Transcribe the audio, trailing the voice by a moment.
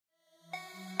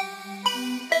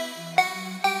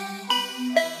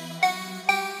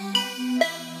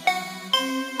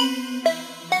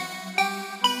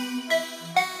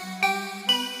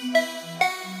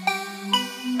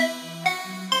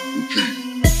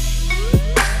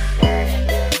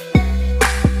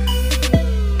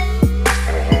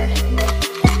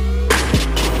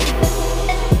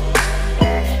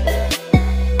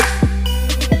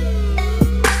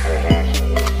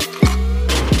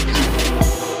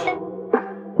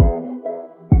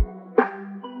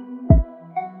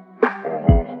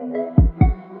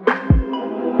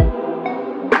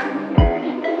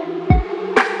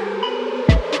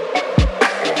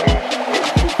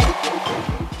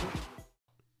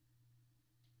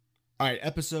All right,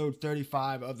 episode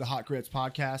 35 of the Hot Grits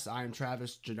podcast. I am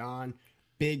Travis Jadon.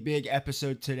 Big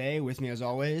episode today. With me as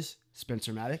always,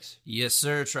 Spencer Maddox. Yes,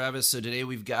 sir, Travis. So today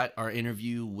we've got our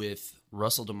interview with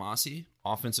Russell DeMasi,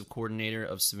 offensive coordinator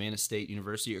of Savannah State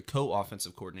University, or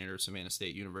co-offensive coordinator of Savannah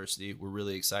State University. We're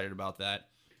really excited about that.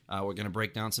 We're going to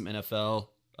break down some NFL.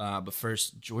 But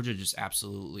first, Georgia just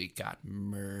absolutely got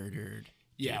murdered.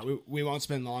 Yeah, we won't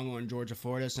spend long on Georgia,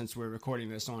 Florida, since we're recording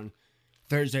this on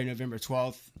Thursday, November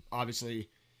 12th. Obviously,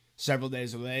 several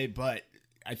days away. But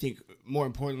I think more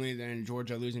importantly than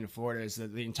Georgia losing to Florida is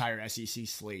that the entire SEC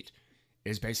slate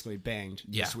is basically banged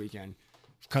this weekend.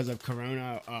 Because of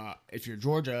Corona, if you're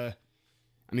Georgia,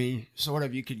 I mean, sort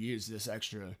of you could use this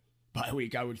extra bye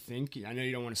week, I would think. I know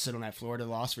you don't want to sit on that Florida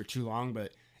loss for too long,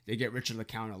 but they get Richard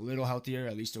LeCounte a little healthier,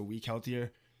 at least a week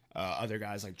healthier. Other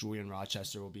guys like Julian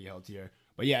Rochester will be healthier.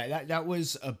 But yeah, that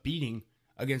was a beating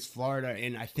against Florida,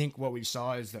 and I think what we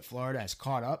saw is that Florida has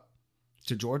caught up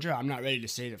to Georgia. I'm not ready to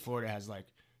say that Florida has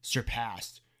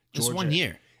surpassed Georgia. Just 1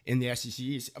 year in the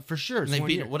SEC for sure. They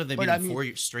beat, what have they beaten,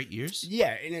 4 straight years?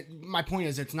 Yeah, and my point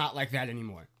is it's not like that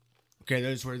anymore. Okay,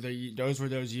 those were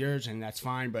those years, and that's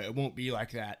fine, but it won't be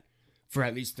like that for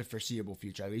at least the foreseeable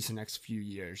future, at least the next few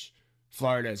years.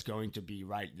 Florida is going to be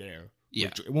right there.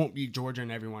 Yeah, it won't be Georgia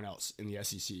and everyone else in the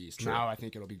SEC East. True. Now I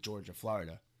think it'll be Georgia,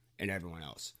 Florida, and everyone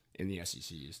else in the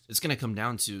SEC East. It's going to come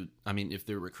down to, I mean, if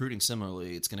they're recruiting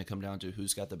similarly, it's going to come down to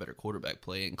who's got the better quarterback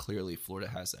play, and clearly Florida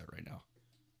has that right now.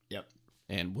 Yep.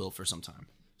 And will for some time.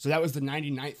 So that was the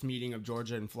 99th meeting of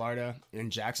Georgia and Florida in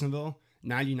Jacksonville.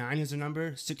 99 is a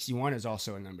number. 61 is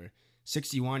also a number.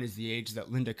 61 is the age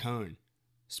that Linda Cohn,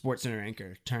 SportsCenter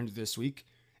anchor, turned this week.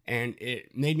 And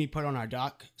it made me put on our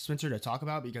doc, Spencer, to talk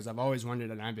about, because I've always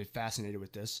wondered, and I've been fascinated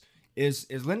with this. Is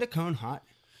Linda Cohn hot?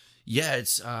 Yeah,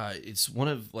 it's one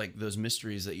of those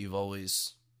mysteries that you've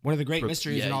always... One of the great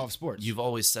mysteries in all of sports. You've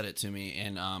always said it to me,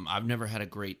 and I've never had a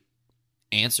great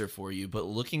answer for you. But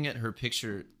looking at her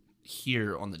picture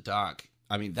here on the doc,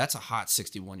 I mean, that's a hot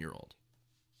 61-year-old.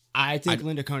 I think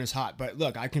Linda Cohn is hot, but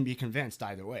look, I can be convinced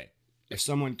either way. If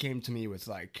someone came to me with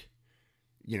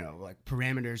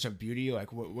parameters of beauty,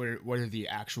 what are the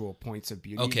actual points of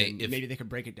beauty? Okay, maybe they could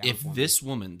break it down. If this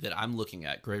woman that I'm looking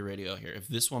at, Gray Radio here, if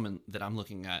this woman that I'm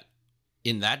looking at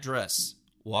in that dress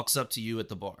walks up to you at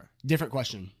the bar, different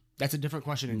question. That's a different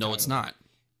question entirely. No, it's not.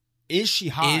 Is she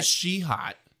hot? Is she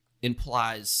hot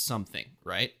implies something,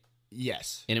 right?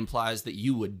 Yes. It implies that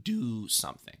you would do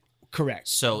something. Correct.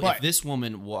 So if this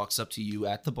woman walks up to you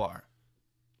at the bar,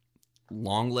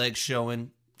 long legs showing,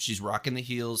 she's rocking the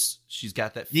heels, she's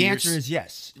got that fierce... The answer is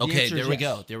yes. Okay, there we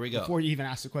go. Before you even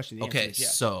ask the question, the answer is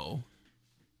yes. So...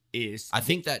 I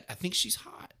think she's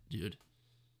hot, dude.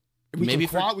 We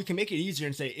can make it easier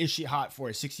and say, is she hot for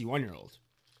a 61-year-old?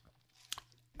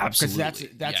 Absolutely.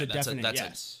 Because that's a definite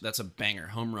yes. That's a banger,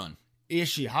 home run. Is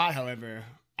she hot, however,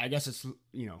 I guess it's,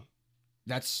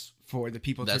 that's for the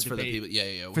people to debate. That's for the people,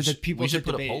 yeah. For the people we should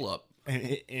to put a poll up.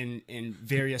 In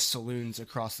various saloons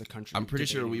across the country. I'm pretty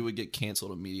sure we would get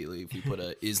canceled immediately if we put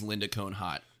is Linda Cohn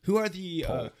hot? Who are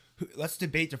the let's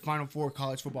debate the Final Four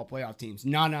college football playoff teams.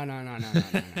 No.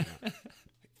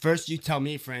 First you tell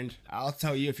me, friend. I'll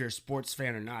tell you if you're a sports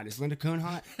fan or not. Is Linda Cohn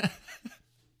hot?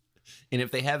 And if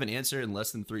they have an answer in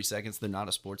less than 3 seconds, they're not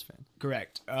a sports fan.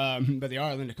 Correct. But they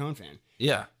are a Linda Cohn fan.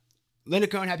 Yeah. Linda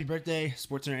Cohn, happy birthday,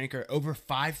 SportsCenter anchor. Over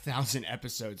 5,000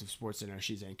 episodes of SportsCenter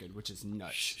she's anchored, which is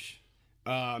nuts.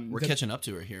 We're catching up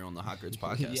to her here on the Hot Grits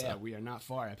podcast. Yeah, we are not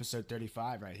far. Episode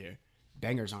 35 right here.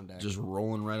 Bangers on deck. Just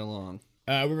rolling right along.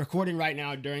 We're recording right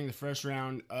now during the first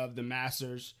round of the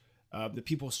Masters. The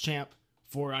People's Champ,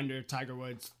 4 under. Tiger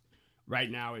Woods right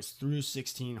now is through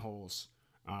 16 holes.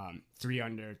 3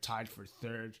 under, tied for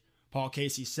third. Paul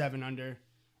Casey, 7 under.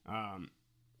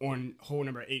 On hole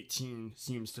number 18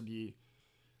 seems to be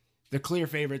the clear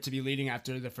favorite to be leading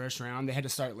after the first round. They had to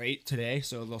start late today,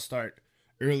 so they'll start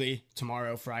early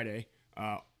tomorrow, Friday,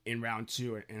 in round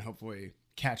 2, and hopefully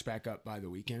catch back up by the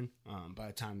weekend, by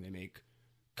the time they make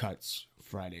cuts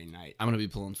Friday night. I'm going to be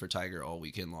pulling for Tiger all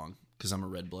weekend long because I'm a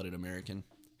red-blooded American.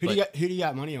 Who do you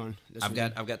got money on? I've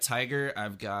got Tiger.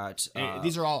 I've got...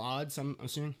 these are all odds, I'm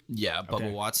assuming? Yeah,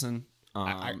 Bubba Watson.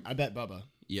 I bet Bubba.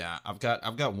 Yeah, I've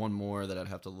got one more that I'd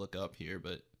have to look up here,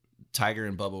 but Tiger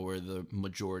and Bubba were the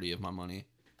majority of my money.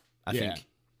 I think.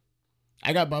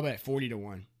 I got Bubba at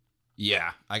 40-1.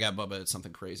 Yeah, I got Bubba at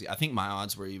something crazy. I think my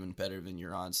odds were even better than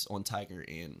your odds on Tiger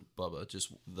and Bubba,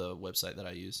 just the website that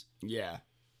I use. Yeah.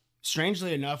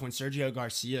 Strangely enough, when Sergio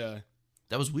Garcia...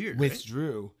 That was weird,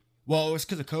 withdrew. Right? Well, it was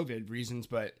because of COVID reasons,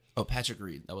 but... Oh, Patrick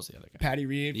Reed. That was the other guy. Patty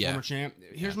Reed, former champ.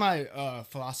 Here's my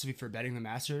philosophy for betting the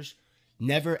Masters.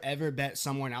 Never, ever bet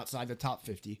someone outside the top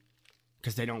 50.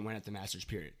 because they don't win at the Masters,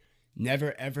 period.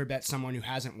 Never, ever bet someone who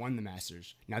hasn't won the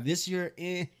Masters. Now, this year,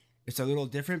 it's a little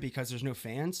different because there's no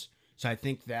fans, so I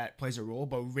think that plays a role,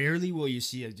 but rarely will you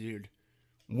see a dude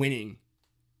winning.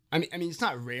 I mean, it's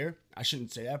not rare. I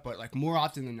shouldn't say that, but like more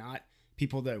often than not,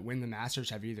 people that win the Masters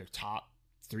have either top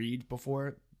 3'd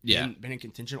before, been in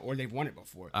contention, or they've won it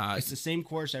before. It's the same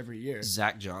course every year.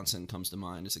 Zach Johnson comes to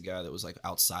mind as a guy that was like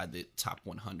outside the top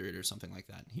 100 or something like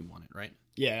that. He won it, right?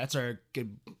 Yeah, that's our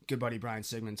good buddy Brian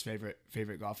Sigmund's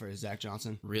favorite golfer is Zach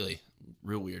Johnson. Really,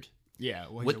 real weird. Yeah,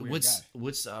 well, he's a weird guy.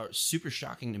 What's super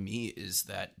shocking to me is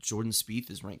that Jordan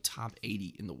Spieth is ranked top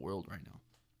 80 in the world right now.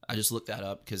 I just looked that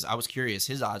up because I was curious.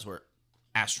 His odds were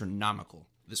astronomical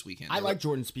this weekend. I like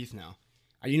Jordan Spieth now.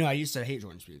 You know, I used to hate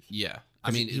Jordan Spieth. Yeah,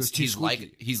 I mean,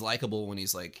 he's likable when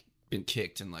he's like been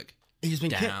kicked and like he's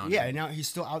been down. kicked. Yeah, and now he's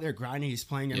still out there grinding. He's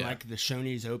playing in like the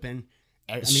Shoney's Open.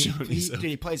 I mean,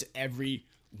 he plays every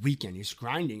weekend. He's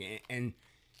grinding, and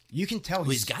you can tell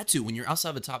he's got to. When you're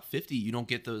outside the top 50, you don't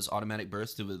get those automatic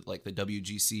berths to like the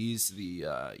WGCs,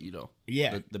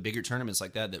 the bigger tournaments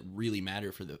like that really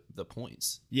matter for the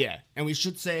points. Yeah, and we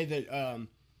should say that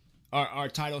our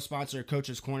title sponsor,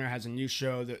 Coach's Corner, has a new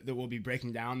show that will be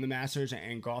breaking down the Masters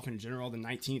and golf in general, the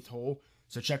 19th hole.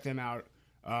 So check them out.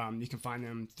 You can find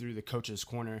them through the Coach's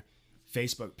Corner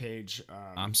Facebook page.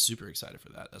 I'm super excited for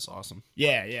that. That's awesome.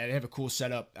 Yeah, they have a cool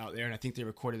setup out there, and I think they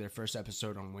recorded their first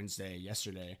episode on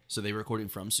yesterday. So they recording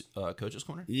from Coach's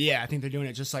Corner? Yeah, I think they're doing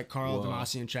it just like Carl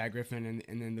DeMasi and Chad Griffin,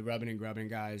 and then the Rubbin' and Grubbin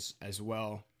guys as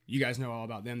well. You guys know all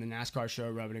about them. The NASCAR show,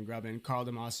 Rubbin' and Grubbin, Carl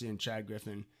DeMasi and Chad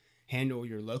Griffin handle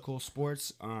your local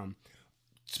sports.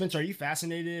 Spencer, are you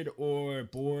fascinated or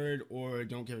bored or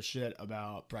don't give a shit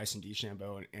about Bryson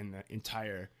DeChambeau and the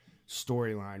entire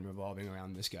storyline revolving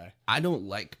around this guy? I don't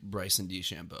like Bryson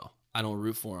DeChambeau. I don't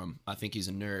root for him. I think he's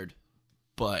a nerd,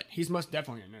 but he's most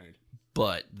definitely a nerd.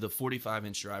 But the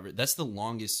 45-inch driver, that's the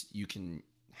longest you can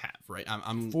have, right?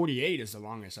 I'm 48 is the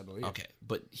longest, I believe. Okay,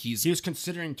 but he was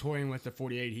considering touring with the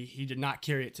 48. He did not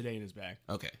carry it today in his bag.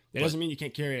 Okay, that doesn't mean you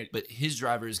can't carry it. But his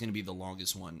driver is going to be the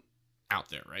longest one out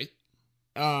there, right?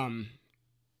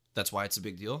 That's why it's a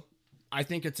big deal. I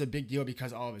think it's a big deal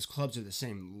because all of his clubs are the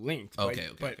same length. Okay.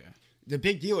 The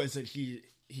big deal is that he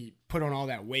put on all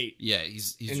that weight. Yeah,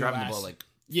 he's driving the ball like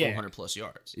 400 plus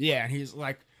yards. Yeah, and he's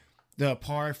like the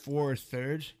par 4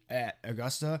 third at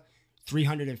Augusta,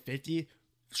 350.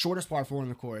 Shortest par 4 in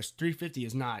the course. 350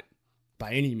 is not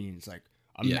by any means like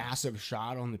a massive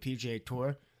shot on the PGA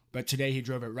Tour. But today he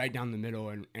drove it right down the middle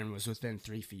and was within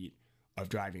 3 feet of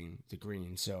driving the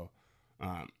green. So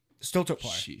still took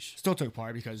par. Sheesh. Still took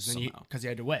par because he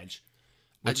had to wedge.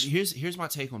 Here's my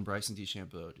take on Bryson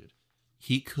DeChambeau, dude.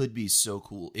 He could be so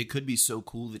cool. It could be so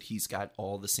cool that he's got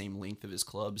all the same length of his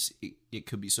clubs. It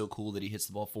could be so cool that he hits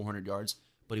the ball 400 yards,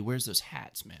 but he wears those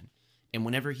hats, man. And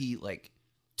whenever he like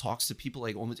talks to people,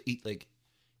 like almost he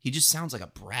just sounds like a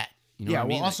brat. You know what I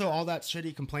mean? Also all that shit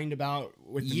he complained about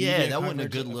with the media that wasn't a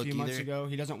good look few months either. ago.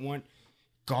 He doesn't want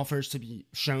golfers to be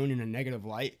shown in a negative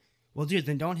light. Well, dude,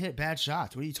 then don't hit bad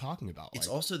shots. What are you talking about? It's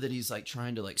also that he's like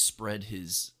trying to like spread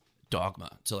his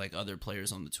dogma to like other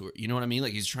players on the tour. You know what I mean?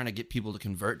 Like he's trying to get people to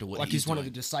convert to what he's one doing.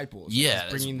 of the disciples. Yeah,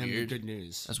 he's bringing them the good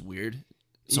news. That's weird.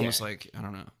 It's almost like, I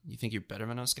don't know. You think you're better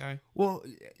than us, guy? Well,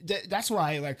 that's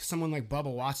why like someone like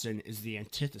Bubba Watson is the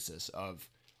antithesis of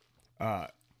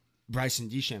Bryson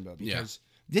DeChambeau because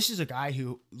this is a guy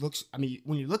who looks. I mean,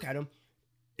 when you look at him,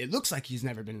 it looks like he's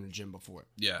never been in the gym before.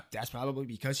 Yeah. That's probably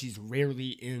because he's rarely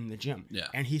in the gym. Yeah.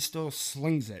 And he still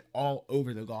slings it all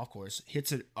over the golf course,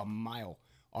 hits it a mile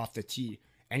off the tee.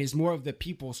 And he's more of the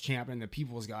people's champ and the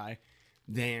people's guy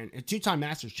than a 2-time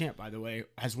Masters champ, by the way,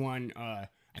 has won, I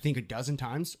think, a dozen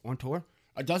times on tour.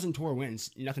 A dozen tour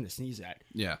wins, nothing to sneeze at.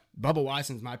 Yeah. Bubba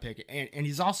Watson's my pick. And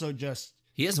he's also just...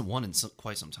 He hasn't won in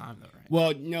quite some time, though, right?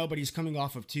 Well, no, but he's coming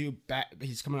off of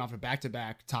he's coming off of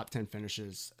back-to-back top 10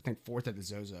 finishes. I think 4th at the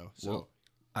Zozo. So well,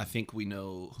 I think we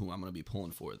know who I'm going to be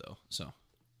pulling for, though. So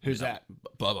who's that?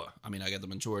 Bubba. I mean, I got the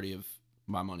majority of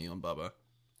my money on Bubba.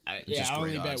 I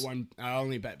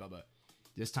only bet Bubba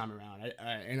this time around.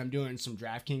 And I'm doing some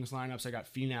DraftKings lineups. I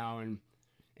got Finau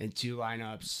and 2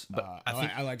 lineups.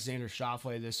 I like Xander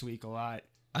Schauffele this week a lot.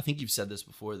 I think you've said this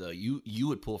before, though. You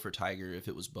would pull for Tiger if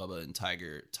it was Bubba and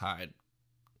Tiger tied.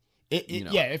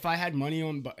 Yeah, if I had money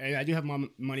on, and I do have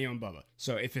money on Bubba.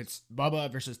 So if it's Bubba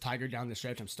versus Tiger down the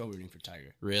stretch, I'm still rooting for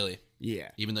Tiger. Really? Yeah.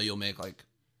 Even though you'll make like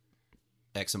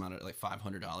X amount of like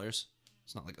 $500,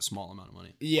 it's not like a small amount of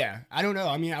money. Yeah, I don't know.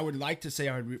 I mean, I would like to say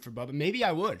I would root for Bubba. Maybe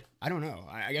I would. I don't know.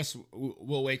 I guess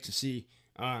we'll wait to see.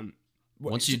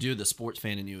 Once you do, the sports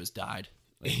fan in you has died.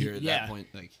 Like you're at that point,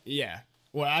 like yeah.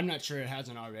 Well, I'm not sure it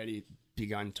hasn't already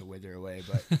begun to wither away.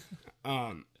 But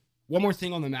one more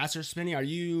thing on the Masters, Spinny. Are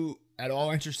you at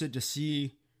all interested to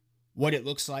see what it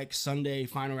looks like Sunday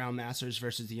final round Masters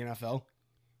versus the NFL?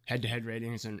 Head-to-head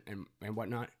ratings and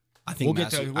whatnot? I think we'll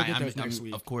get those next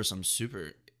week. Of course, I'm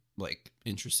super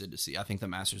interested to see. I think the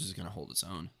Masters is going to hold its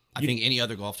own. I think any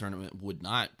other golf tournament would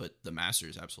not, but the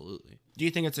Masters, absolutely. Do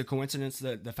you think it's a coincidence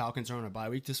that the Falcons are on a bye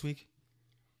week this week?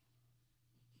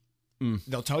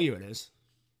 They'll tell you it is.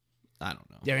 I don't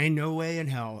know. There ain't no way in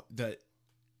hell that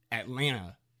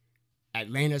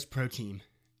Atlanta's pro team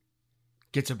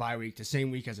gets a bye week the same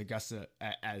week as Augusta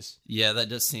as. Yeah, that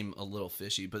does seem a little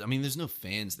fishy, but I mean, there's no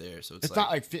fans there, so it's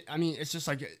not like. I mean, it's just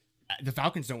like the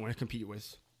Falcons don't want to compete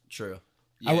with. True.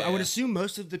 Yeah. I would assume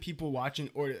most of the people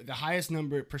watching, or the highest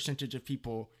percentage of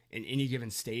people in any given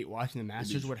state watching the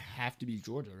Masters would have to be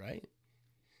Georgia, right?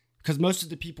 Because most of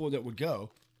the people that would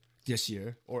go this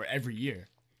year or every year,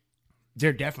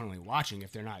 they're definitely watching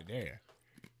if they're not there.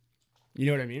 You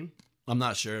know what I mean? I'm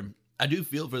not sure. I do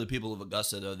feel for the people of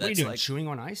Augusta, though. That's what are you doing, chewing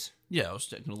on ice? Yeah, I was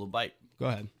taking a little bite. Go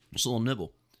ahead. Just a little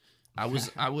nibble. I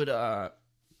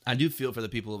do feel for the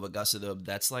people of Augusta, though.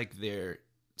 That's like their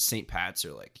St. Pat's,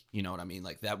 or like, you know what I mean?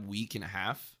 Like that week and a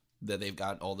half that they've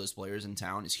got all those players in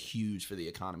town is huge for the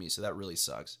economy. So that really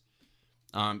sucks.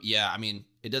 Yeah, I mean,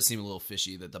 it does seem a little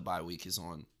fishy that the bye week is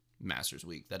on Masters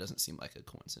week. That doesn't seem like a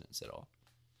coincidence at all.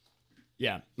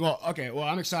 Yeah. Well, okay. Well,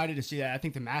 I'm excited to see that. I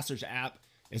think the Masters app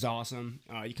is awesome.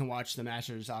 You can watch the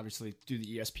Masters, obviously, through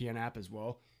the ESPN app as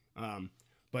well.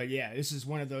 But yeah, this is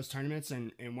one of those tournaments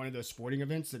and one of those sporting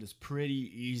events that is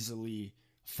pretty easily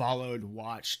followed,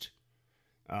 watched,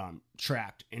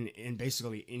 tracked in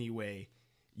basically any way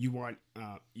you want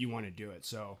to do it.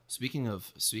 So speaking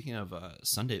of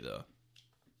Sunday though,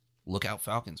 look out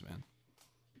Falcons, man.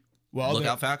 Well, look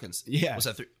out Falcons. Yeah. Was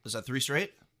that 3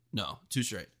 straight? No, 2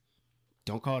 straight.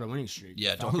 Don't call it a winning streak.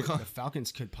 Yeah, the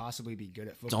Falcons could possibly be good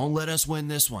at football. Don't let us win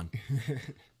this one.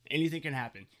 Anything can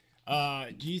happen.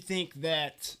 Do you think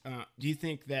that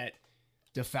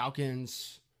the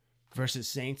Falcons versus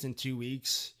Saints in 2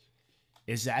 weeks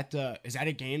is that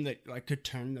a game that like could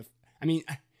turn the? I mean,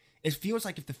 it feels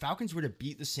like if the Falcons were to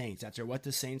beat the Saints after what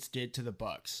the Saints did to the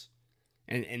Bucks,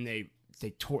 and they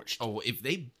torched. Oh, if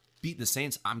they beat the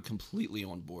Saints, I'm completely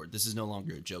on board. This is no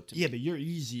longer a joke to me. Yeah, but you're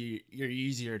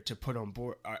easier to put on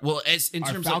board. Well, as in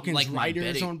terms Falcons of like my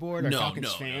betting on board, or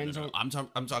Falcons fans. No.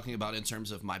 I'm talking about in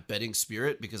terms of my betting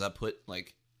spirit, because I put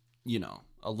like,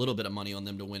 a little bit of money on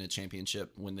them to win a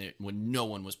championship when no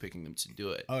one was picking them to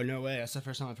do it. Oh no way! That's the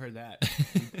first time I've heard that.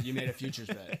 You made a futures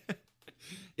bet.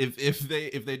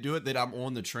 If they do it, then I'm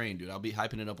on the train, dude. I'll be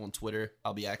hyping it up on Twitter.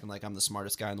 I'll be acting like I'm the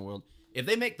smartest guy in the world. If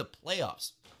they make the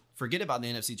playoffs, forget about the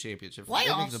NFC Championship. If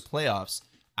they make the playoffs,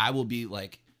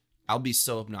 I'll be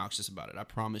so obnoxious about it. I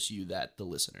promise you that, the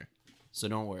listener. So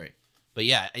don't worry. But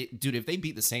yeah, dude, if they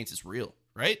beat the Saints, it's real,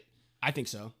 right? I think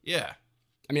so. Yeah.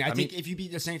 I mean, I think if you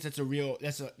beat the Saints,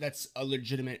 that's a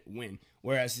legitimate win.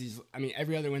 Whereas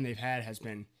every other win they've had has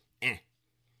been eh.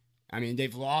 I mean,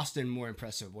 they've lost in more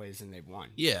impressive ways than they've won.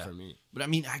 Yeah, for me. But I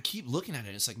mean, I keep looking at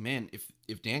it. It's like, man,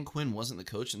 if Dan Quinn wasn't the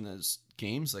coach in those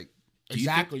games, like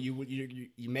exactly,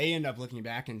 you may end up looking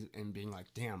back and being like,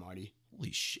 damn, Artie,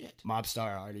 holy shit, mob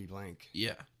star Artie Blank.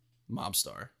 Yeah, mob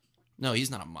star. No,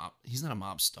 he's not a mob. He's not a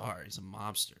mob star. He's a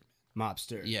mobster.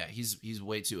 Mobster. Yeah, he's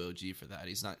way too OG for that.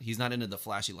 He's not into the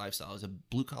flashy lifestyle. He's a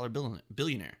blue collar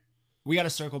billionaire. We got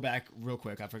to circle back real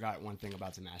quick. I forgot one thing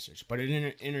about the Masters, but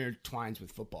it intertwines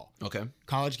with football. Okay.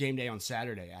 College game day on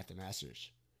Saturday at the Masters.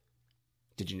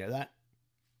 Did you know that?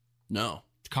 No.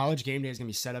 College game day is going to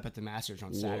be set up at the Masters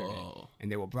on Saturday. Whoa.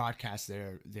 And they will broadcast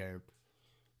their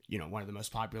one of the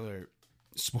most popular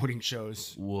sporting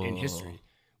shows in history.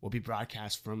 Will be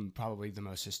broadcast from probably the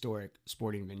most historic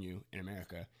sporting venue in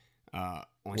America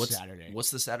on Saturday. What's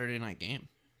the Saturday night game?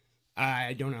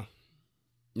 I don't know.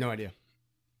 No idea.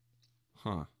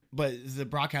 Huh. But the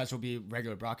broadcast will be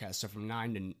regular broadcast, so from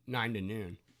 9 to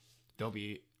noon, they'll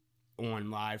be on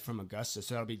live from Augusta.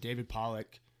 So that'll be David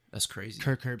Pollock. That's crazy.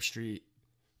 Kirk Herbstreit,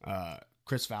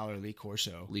 Chris Fowler, Lee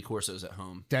Corso. Lee Corso's at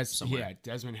home. Yeah,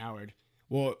 Desmond Howard.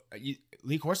 Well,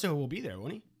 Lee Corso will be there,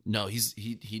 won't he? No,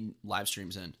 he live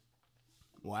streams in.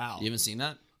 Wow. You haven't seen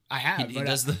that? I have. He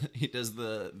does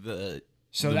the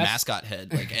mascot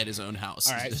head like at his own house.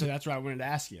 All right, so that's what I wanted to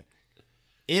ask you.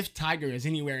 If Tiger is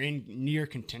anywhere near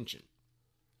contention,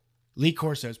 Lee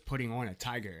Corso is putting on a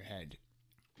Tiger head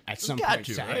at some point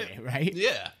Saturday, right?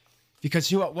 Yeah.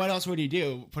 Because what else would he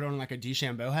do? Put on like a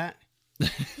DeChambeau hat?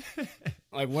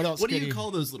 Like what else? What do you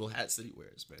call those little hats that he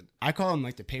wears, man? I call them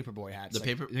like the paperboy hats.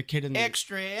 The kid in the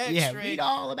extra. Yeah, read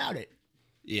all about it.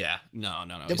 Yeah, no.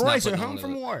 The He's not boys are putting on home one of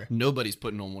from those. war. Nobody's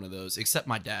putting on one of those except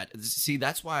my dad. See,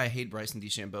 that's why I hate Bryson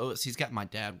DeChambeau. He's got my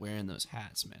dad wearing those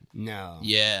hats, man. No.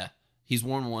 Yeah, he's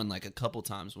worn one like a couple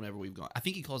times whenever we've gone. I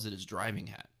think he calls it his driving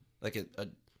hat, like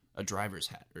a driver's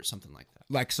hat or something like that.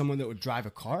 Like someone that would drive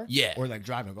a car? Yeah. Or like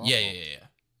drive a golf Yeah. ball?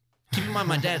 Keep in mind,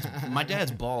 my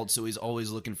dad's bald, so he's always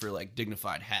looking for like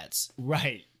dignified hats,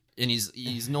 Right. and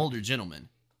he's an older gentleman.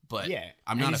 But Yeah.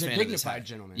 I'm not a he's fan a of this hat. dignified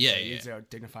gentleman. Yeah, so he yeah. needs a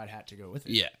dignified hat to go with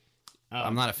it. Yeah,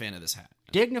 I'm not a fan of this hat.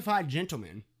 Dignified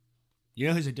gentleman. You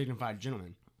know who's a dignified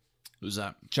gentleman? Who's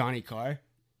that? Johnny Carr.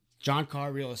 John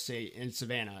Carr Real Estate in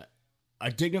Savannah.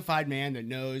 A dignified man that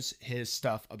knows his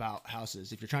stuff about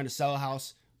houses. If you're trying to sell a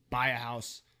house, buy a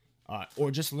house,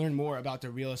 or just learn more about the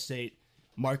real estate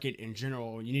market in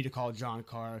general, you need to call John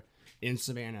Carr in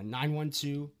Savannah,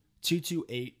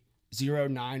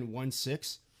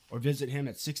 912-228-0916, or visit him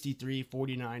at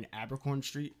 6349 Abercorn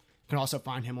Street. You can also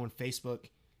find him on Facebook,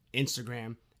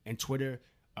 Instagram, and Twitter.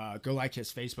 Go like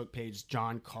his Facebook page,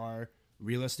 John Carr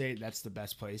Real Estate. That's the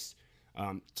best place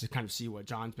to kind of see what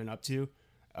John's been up to.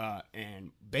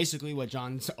 And basically what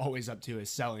John's always up to is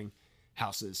selling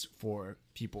houses for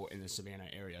people in the Savannah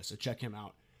area. So check him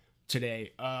out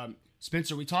today.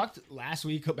 Spencer, we talked last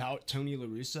week about Tony La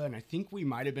Russa, and I think we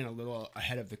might have been a little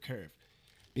ahead of the curve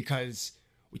because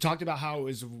we talked about how it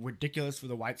was ridiculous for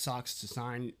the White Sox to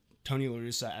sign Tony La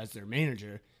Russa as their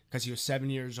manager because he was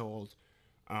 7 years old.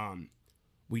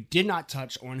 We did not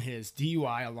touch on his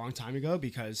DUI a long time ago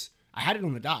because I had it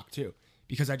on the dock too,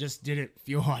 because I just didn't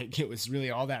feel like it was really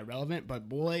all that relevant, but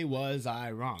boy, was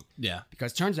I wrong. Yeah.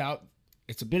 Because turns out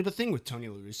it's a bit of a thing with Tony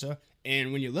La Russa,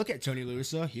 and when you look at Tony La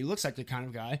Russa, he looks like the kind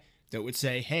of guy that would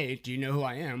say, hey, do you know who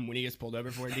I am, when he gets pulled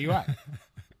over for a DUI.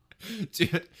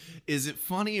 Dude, is it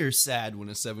funny or sad when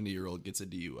a 70-year-old gets a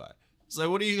DUI? It's like,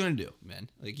 what are you gonna do, man?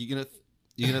 Like, you gonna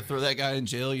throw that guy in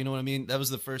jail? You know what I mean? That was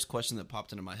the first question that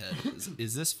popped into my head.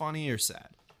 Is this funny or sad?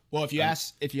 Well, if you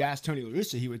ask Tony La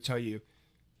Russa, he would tell you,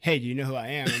 hey, do you know who I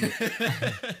am?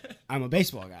 I'm a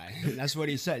baseball guy. And that's what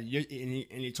he said. And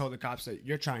he told the cops that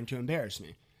you're trying to embarrass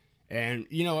me. And,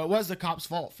 you know, it was the cop's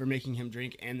fault for making him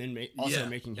drink and then making him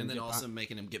making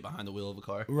him get behind the wheel of a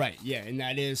car. Right, yeah. And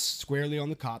that is squarely on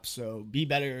the cops. So be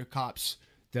better cops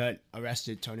that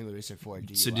arrested Tony La Russa for a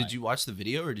DUI. So did you watch the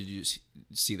video or did you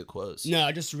see the quotes? No,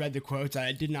 I just read the quotes.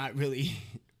 I did not really...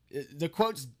 The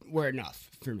quotes were enough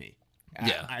for me.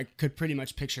 Yeah. I could pretty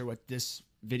much picture what this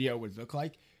video would look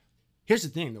like. Here's the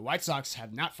thing. The White Sox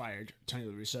have not fired Tony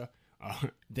La Russa.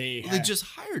 They just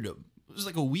hired him. It was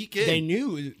like a week in. They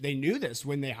knew this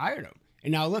when they hired him.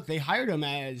 And now look, they hired him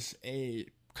as a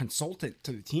consultant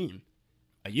to the team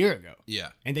a year ago. Yeah.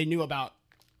 And they knew about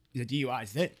the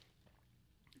DUIs then.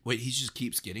 Wait, he just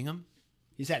keeps getting them?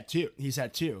 He's had two,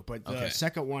 but the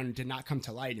second one did not come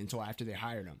to light until after they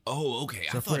hired him. Oh, okay.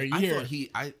 So for a year,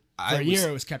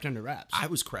 it was kept under wraps. I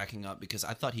was cracking up because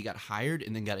I thought he got hired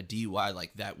and then got a DUI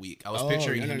like that week. I was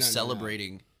picturing him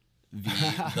celebrating the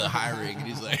hiring, and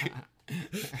he's like,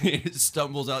 he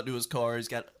stumbles out to his car. He's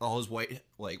got all his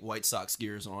White Sox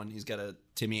gears on. He's got a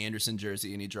Timmy Anderson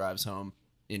jersey, and he drives home.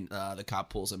 And the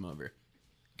cop pulls him over.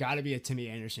 Got to be a Timmy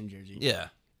Anderson jersey. Yeah.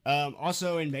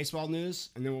 Also in baseball news,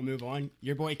 and then we'll move on.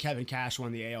 Your boy Kevin Cash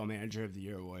won the AL Manager of the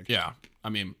Year award. Yeah, I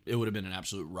mean, it would have been an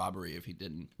absolute robbery if he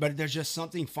didn't. But there's just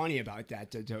something funny about that.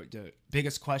 The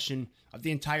biggest question of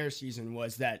the entire season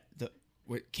was that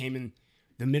what came in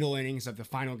the middle innings of the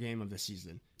final game of the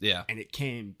season. Yeah, and it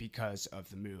came because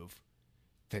of the move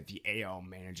that the AL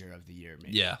Manager of the Year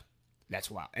made. Yeah,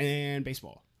 that's wild. And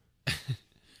baseball.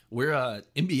 We're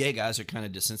NBA guys are kind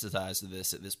of desensitized to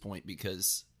this at this point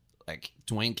because. Like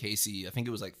Dwayne Casey, I think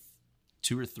it was like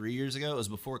 2 or 3 years ago. It was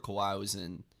before Kawhi was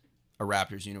in a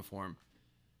Raptors uniform.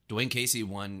 Dwayne Casey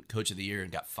won Coach of the Year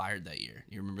and got fired that year.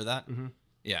 You remember that? Mm-hmm.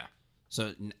 Yeah.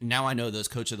 So now I know those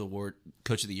Coach of the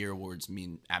Year awards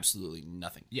mean absolutely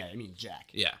nothing. Yeah, I mean jack.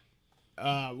 Yeah.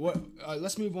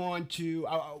 Let's move on to.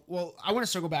 I want to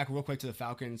circle back real quick to the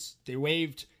Falcons. They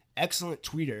waived excellent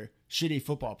tweeter, shitty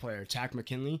football player Takk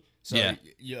McKinley. So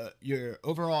your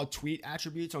overall tweet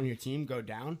attributes on your team go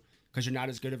down. Because you're not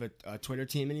as good of a Twitter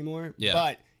team anymore. Yeah.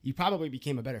 But you probably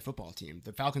became a better football team.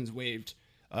 The Falcons waived...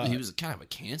 he was kind of a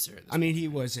cancer. He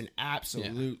was an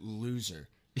absolute loser.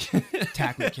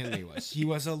 Takk McKinley was. He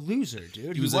was a loser,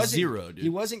 dude. He was a zero, dude. He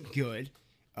wasn't good.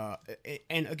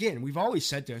 And again, we've always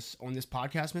said this on this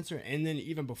podcast, Spencer, and then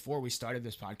even before we started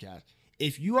this podcast.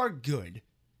 If you are good,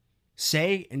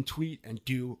 say and tweet and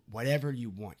do whatever you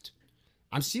want.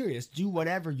 I'm serious. Do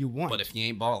whatever you want. But if you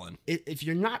ain't balling. If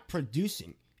you're not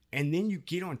producing... And then you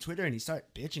get on Twitter and you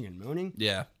start bitching and moaning.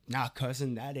 Yeah. Nah,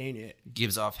 cousin, that ain't it.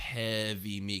 Gives off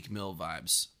heavy Meek Mill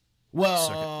vibes. Well,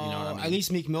 circuit, you know what I mean? at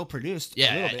least Meek Mill produced a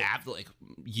Yeah, little bit. after like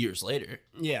years later.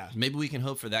 Yeah. Maybe we can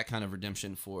hope for that kind of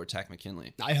redemption for Takk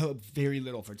McKinley. I hope very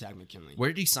little for Takk McKinley. Where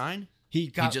did he sign? He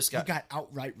got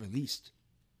outright released.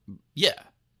 Yeah.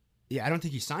 Yeah, I don't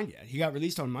think he signed yet. He got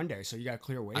released on Monday, so you got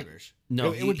clear waivers.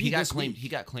 He got claimed. He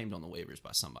got claimed on the waivers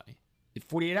by somebody.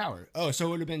 48 hours. Oh, so it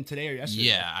would have been today or yesterday.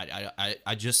 Yeah,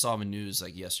 I just saw the news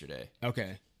like yesterday.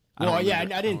 Okay.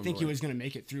 I didn't think he was going to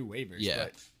make it through waivers. Yeah.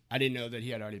 But I didn't know that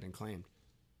he had already been claimed.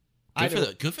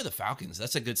 Good for the Falcons.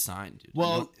 That's a good sign, dude.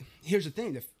 Well, here's the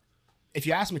thing: if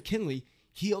you ask McKinley,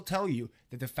 he'll tell you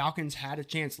that the Falcons had a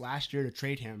chance last year to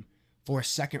trade him for a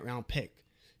second-round pick.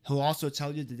 He'll also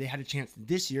tell you that they had a chance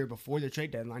this year before the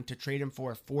trade deadline to trade him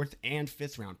for a 4th and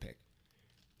 5th round pick.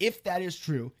 If that is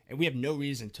true, and we have no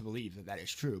reason to believe that that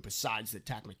is true, besides that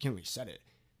Takk McKinley said it,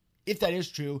 if that is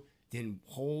true, then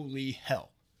holy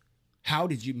hell. How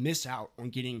did you miss out on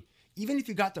getting, even if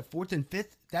you got the 4th and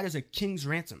 5th, that is a king's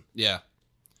ransom. Yeah.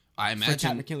 I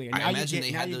imagine McKinley. I imagine they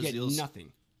had those deals.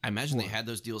 Nothing. I imagine they had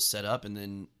those deals set up, and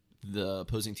then the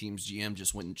opposing team's GM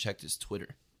just went and checked his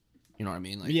Twitter. You know what I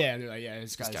mean? Like, yeah, they're like,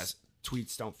 this guy's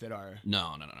tweets don't fit our.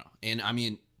 No. And I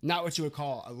mean, not what you would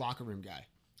call a locker room guy.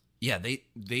 Yeah,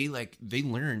 they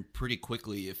learn pretty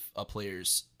quickly if a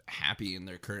player's happy in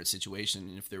their current situation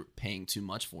and if they're paying too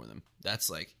much for them. That's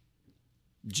like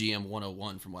GM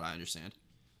 101 from what I understand.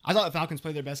 I thought the Falcons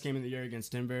played their best game of the year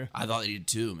against Denver. I thought they did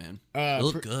too, man. They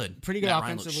looked good. Pretty good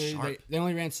offensively. They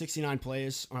only ran 69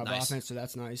 plays on offense, so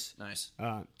that's nice. Nice.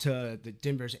 To the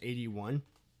Denver's 81.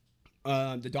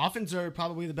 The Dolphins are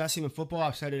probably the best team in football.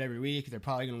 I've said it every week. They're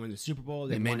probably going to win the Super Bowl.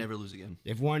 They may never lose again.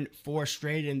 They've won 4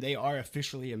 straight, and they are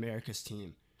officially America's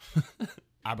team.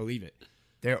 I believe it.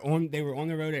 They were on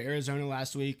the road to Arizona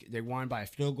last week. They won by a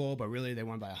field goal, but really they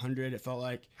won by 100, it felt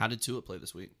like. How did Tua play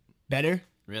this week? Better.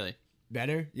 Really?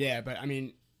 Better? Yeah, but I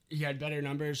mean, he had better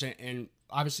numbers and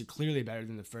obviously clearly better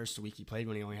than the first week he played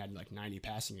when he only had like 90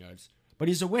 passing yards. But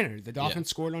he's a winner. The Dolphins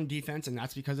scored on defense, and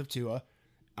that's because of Tua.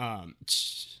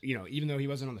 Even though he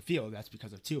wasn't on the field, that's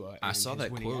because of Tua. I saw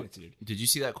that quote. Attitude. Did you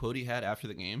see that quote he had after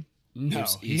the game? No,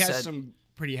 he has some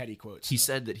pretty heady quotes. He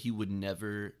said that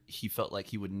he felt like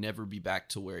he would never be back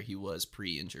to where he was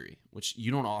pre-injury, which you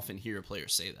don't often hear a player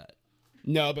say that.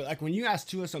 No, but like when you ask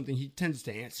Tua something, he tends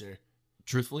to answer.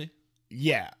 Truthfully?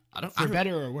 Yeah. For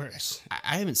better or worse.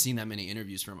 I haven't seen that many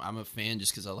interviews from him. I'm a fan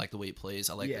just because I like the way he plays.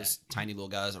 I like those tiny little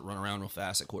guys that run around real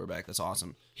fast at quarterback. That's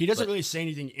awesome. He doesn't really say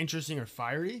anything interesting or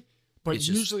fiery, but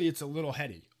usually it's a little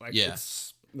heady. Like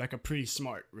it's like a pretty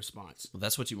smart response. Well,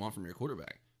 that's what you want from your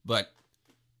quarterback. But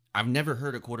I've never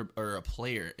heard a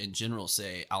player in general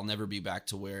say, "I'll never be back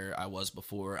to where I was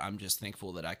before. I'm just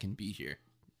thankful that I can be here."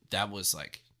 That was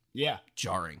like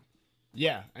jarring.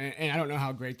 Yeah, and I don't know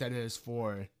how great that is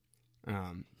for.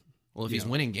 Well, if he's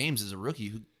winning games as a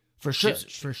rookie, for sure.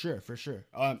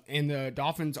 And the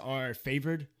Dolphins are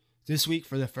favored this week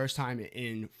for the first time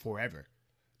in forever.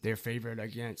 They're favored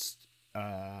against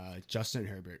Justin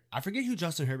Herbert. I forget who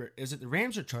Justin Herbert is. It the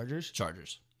Rams or Chargers?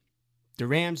 Chargers. The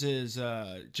Rams is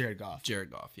Jared Goff.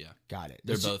 Jared Goff, yeah. Got it.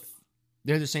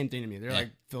 They're the same thing to me. They're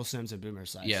like Phil Simms and Boomer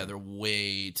Esiason. Yeah, they're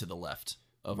way to the left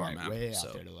of our map. Way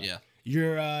out there to the left.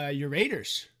 Yeah. Your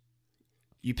Raiders.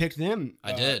 You picked them.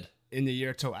 I did. In the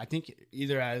year I think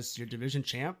either as your division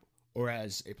champ or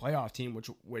as a playoff team, which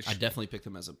I definitely picked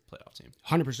them as a playoff team.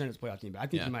 100% as a playoff team, but I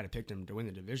think you might have picked them to win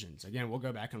the divisions. Again, we'll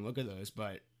go back and look at those,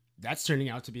 but that's turning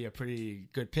out to be a pretty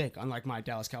good pick, unlike my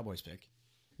Dallas Cowboys pick.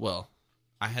 Well,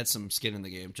 I had some skin in the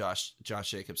game. Josh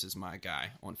Jacobs is my guy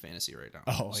on fantasy right now.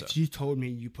 Oh, so. If you told me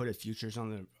you put a futures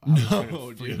on the...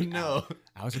 No, dude, no.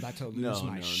 I was about to lose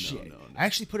my shit. No. I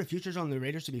actually put a futures on the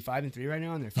Raiders to be 5-3 right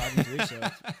now, and they're 5-3, so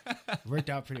it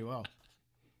worked out pretty well.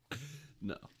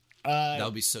 No. That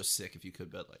would be so sick if you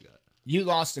could bet like that. You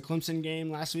lost the Clemson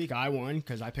game last week. I won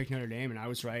because I picked Notre Dame, and I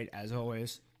was right, as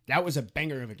always. That was a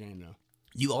banger of a game, though.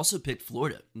 You also picked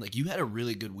Florida. Like, you had a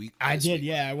really good week. I did,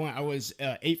 yeah. I won. I was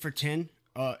 8 for 10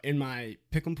 in my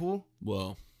pick'em pool.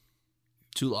 Whoa.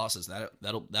 2 losses.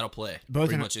 That'll play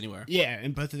pretty much anywhere. Yeah,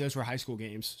 and both of those were high school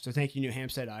games. So thank you, New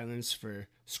Hampstead Islands, for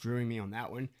screwing me on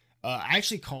that one. I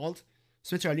actually called,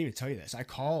 Spencer, I didn't even tell you this. I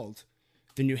called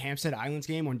the New Hampstead Islands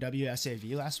game on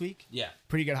WSAV last week. Yeah.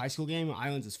 Pretty good high school game.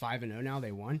 Islands is 5-0 now.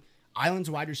 They won. Islands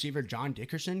wide receiver John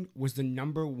Dickerson was the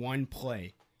number 1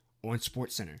 play on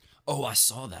SportsCenter. Oh, I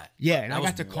saw that. Yeah, and I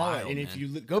got to call it. And if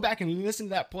you go back and listen to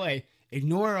that play,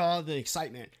 ignore all the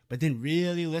excitement, but then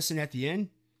really listen at the end,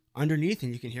 underneath,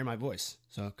 and you can hear my voice.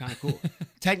 So kind of cool.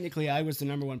 Technically, I was the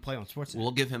number 1 play on SportsCenter.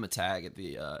 We'll give him a tag at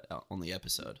the on the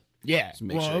episode. Yeah.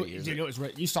 Sure it was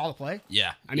right. You saw the play?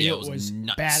 Yeah. I mean, it was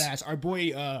nuts. badass.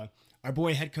 Our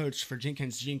boy head coach for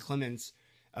Jenkins, Gene Clemens,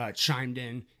 chimed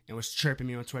in and was chirping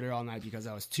me on Twitter all night because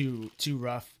I was too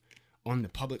rough on the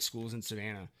public schools in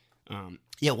Savannah.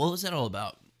 Yeah, what was that all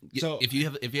about? So if you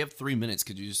have 3 minutes,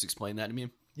 could you just explain that to me?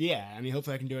 Yeah, I mean,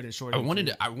 hopefully I can do it in short. I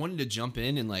wanted to jump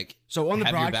in and so on the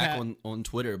have broadcast, your back on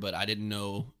Twitter, but I didn't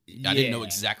know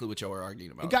exactly what y'all were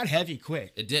arguing about. It got heavy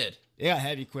quick. It did. It got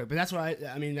heavy quick, but that's why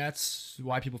that's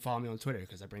why people follow me on Twitter,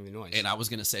 because I bring the noise. And I was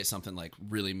gonna say something like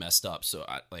really messed up, so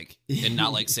I and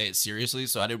not like say it seriously,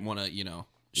 so I didn't want to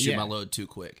shoot my load too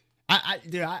quick. I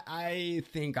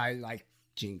think I like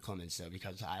Gene Clemens though,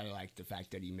 because I like the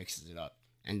fact that he mixes it up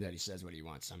and that he says what he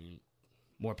wants. I mean,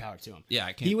 more power to him. Yeah,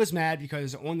 I can't. He was mad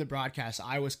because on the broadcast,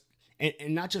 I was, and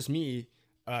not just me,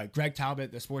 Greg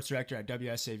Talbot, the sports director at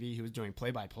WSAV, who was doing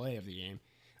play-by-play of the game,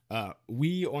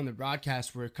 we on the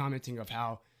broadcast were commenting of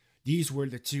how these were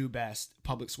the two best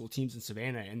public school teams in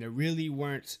Savannah, and there really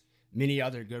weren't many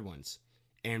other good ones.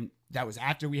 And that was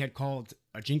after we had called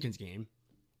a Jenkins game,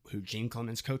 who Gene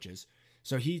Clemens coaches.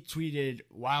 So he tweeted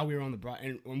while we were on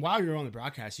the and while you're on the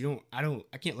broadcast,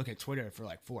 I can't look at Twitter for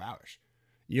like 4 hours.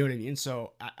 You know what I mean?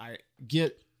 So I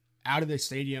get out of the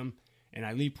stadium and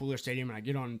I leave Pooler Stadium and I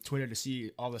get on Twitter to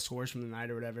see all the scores from the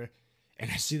night or whatever. And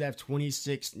I see they have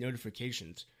 26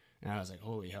 notifications. And I was like,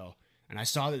 holy hell. And I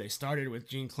saw that they started with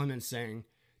Gene Clemens saying,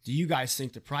 do you guys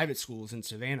think the private schools in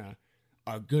Savannah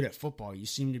are good at football? You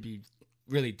seem to be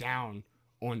really down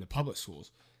on the public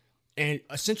schools. And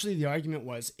essentially the argument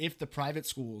was, if the private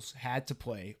schools had to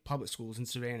play public schools in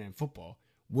Savannah in football,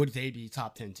 would they be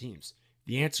top 10 teams?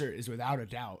 The answer is without a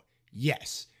doubt,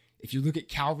 yes. If you look at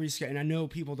Calvary's schedule, and I know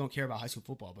people don't care about high school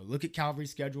football, but look at Calvary's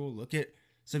schedule, look at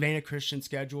Savannah Christian's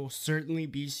schedule. Certainly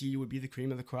BC would be the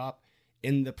cream of the crop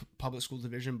in the public school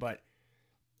division, but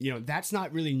that's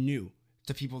not really new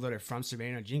to people that are from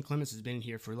Savannah. Gene Clemens has been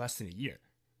here for less than a year.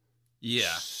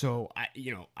 Yeah. So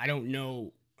I don't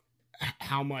know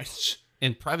how much.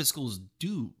 And private schools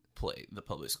do play the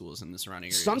public schools in the surrounding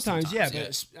area. Sometimes, yeah,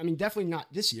 but I mean, definitely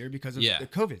not this year because of the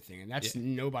COVID thing, and that's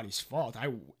nobody's fault.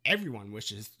 Everyone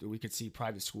wishes that we could see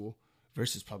private school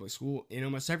versus public school in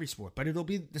almost every sport, but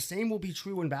the same will be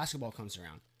true when basketball comes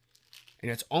around, and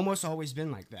it's almost always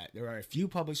been like that. There are a few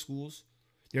public schools.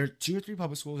 There are 2 or 3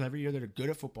 public schools every year that are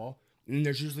good at football, and then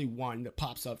there's usually one that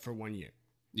pops up for 1 year.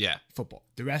 Yeah, football.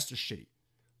 The rest are shitty.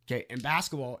 Okay, in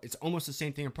basketball, it's almost the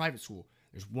same thing in private school.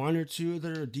 There's 1 or 2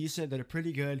 that are decent, that are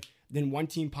pretty good. Then one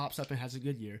team pops up and has a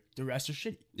good year. The rest are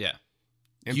shitty. Yeah.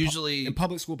 And usually in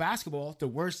public school basketball, the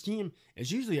worst team is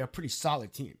usually a pretty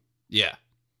solid team. Yeah.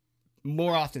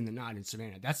 More often than not in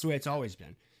Savannah. That's the way it's always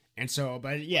been. And so,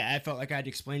 but yeah, I felt like I had to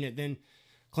explain it. Then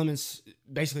Clemens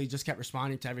basically just kept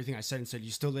responding to everything I said and said,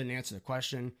 you still didn't answer the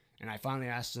question. And I finally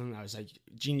asked him, I was like,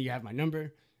 Gene, you have my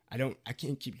number. I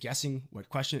can't keep guessing what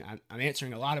question. I'm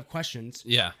answering a lot of questions.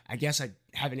 Yeah. I guess I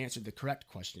haven't answered the correct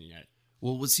question yet.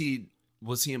 Well, was he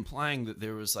implying that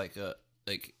there was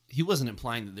he wasn't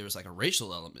implying that there was like a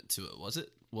racial element to it, was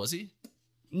it? Was he?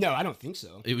 No, I don't think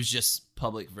so. It was just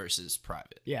public versus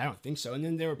private. Yeah, I don't think so. And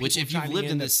then there were people, which if you've lived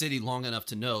in the city long enough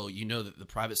to know, that the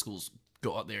private schools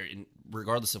go out there and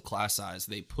regardless of class size,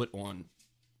 they put on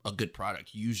a good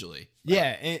product usually.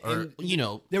 Yeah, and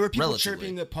there were people relatively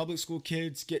chirping that public school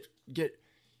kids get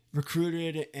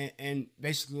recruited and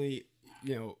basically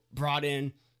brought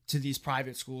in to these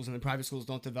private schools, and the private schools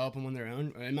don't develop them on their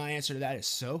own. And my answer to that is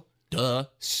so. Duh.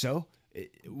 So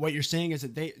what you're saying is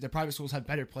that the private schools have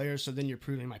better players, so then you're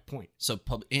proving my point. So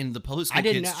the public school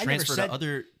kids transfer to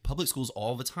other public schools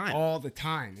all the time. All the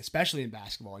time, especially in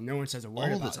basketball, and no one says a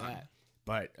word about that.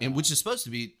 But and which is supposed to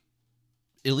be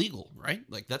illegal, right?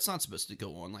 Like that's not supposed to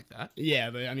go on like that. Yeah,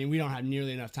 but I mean, we don't have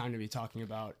nearly enough time to be talking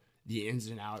about the ins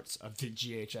and outs of the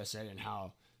GHSA and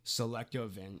how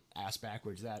selective and ass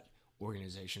backwards that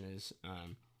organization is.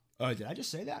 Did I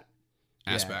just say that?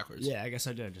 Ass backwards. Yeah, I guess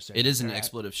I did just say it. It is an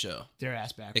expletive show. They're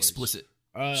ass backwards. Explicit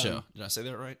show. Did I say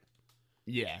that right?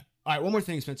 Yeah. All right, one more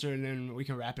thing, Spencer, and then we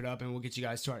can wrap it up, and we'll get you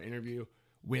guys to our interview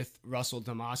with Russell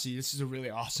DeMasi. This is a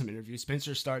really awesome interview.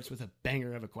 Spencer starts with a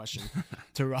banger of a question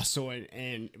to Russell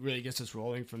and really gets us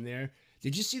rolling from there.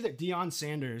 Did you see that Deion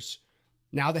Sanders,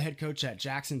 now the head coach at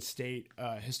Jackson State,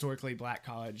 historic black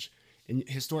college and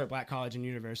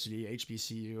university,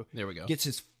 HBCU, there we go, gets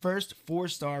his first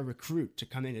 4-star recruit to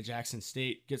come into Jackson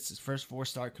State, gets his first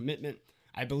 4-star commitment.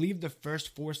 I believe the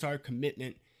first 4-star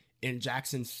commitment in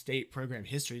Jackson State program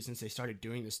history since they started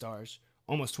doing the stars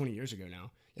almost 20 years ago now.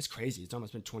 It's crazy. It's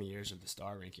almost been 20 years of the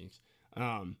star rankings.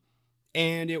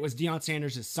 And it was Deion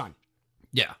Sanders' son.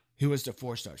 Yeah. Who was the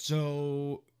 4-star.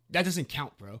 So that doesn't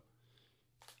count, bro.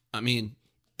 I mean,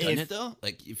 doesn't it though?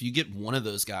 Like if you get one of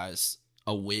those guys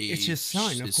away. It's his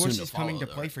son. Of is course, soon he's to coming follow,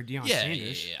 to play though. for Deion Yeah,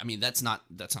 Sanders. yeah. I mean, that's not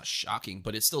shocking,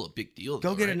 but it's still a big deal. Go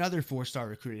though, get right? another 4-star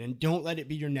recruit, and don't let it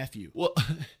be your nephew. Well,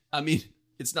 I mean,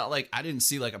 it's not like I didn't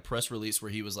see like a press release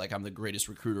where he was like, "I'm the greatest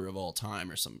recruiter of all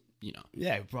time" or some,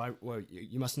 Yeah, probably, well,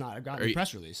 you must not have gotten Or the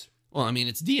press release. Well, I mean,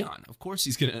 it's Deion. Of course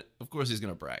he's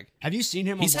gonna brag. Have you seen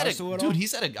him He's on had Barstool a at all?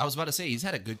 dude. I was about to say he's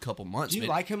had a good couple months. Do you man.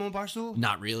 like him on Barstool?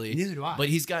 Not really. Neither do I. But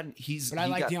But I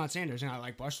like Deion Sanders, and I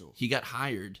like Barstool. he got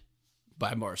hired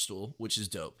by Barstool, which is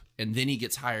dope. And then he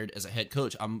gets hired as a head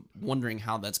coach. I'm wondering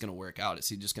how that's going to work out. Is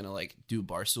he just going to like do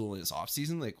Barstool in his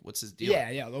offseason? Like, what's his deal?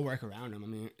 Yeah, they'll work around him. I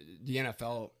mean, the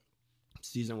NFL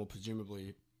season will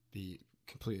presumably be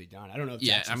completely done. I don't know if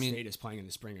Jackson State is playing in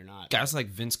the spring or not. Guys like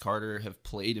Vince Carter have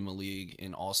played in the league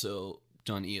and also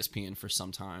done ESPN for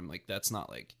some time. Like, that's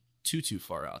not like too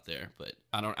far out there. But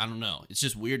I don't know. It's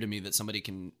just weird to me that somebody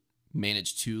can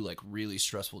manage two like really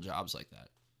stressful jobs like that.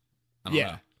 I don't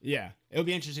know. Yeah, it'll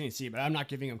be interesting to see, but I'm not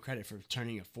giving him credit for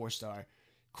turning a 4-star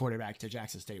quarterback to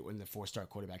Jackson State when the 4-star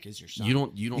quarterback is your son.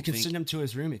 You can send him to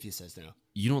his room if he says no.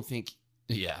 You don't think?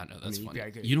 Yeah, I know that's funny.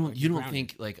 You don't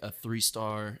think like a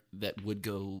 3-star that would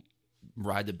go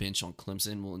ride the bench on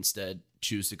Clemson will instead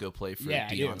choose to go play for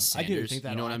Deion Sanders? I do think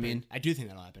that. You know what I mean? I do think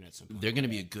that'll happen at some point. They're going to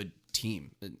be a good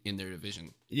team in their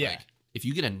division. Yeah. Like, if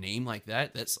you get a name like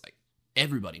that, that's like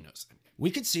everybody knows them.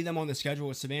 We could see them on the schedule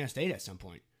with Savannah State at some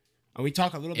point. And we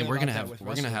talk a little bit we're about gonna that have with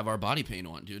we're gonna have our body paint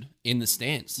on, dude, in the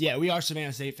stands. Yeah, we are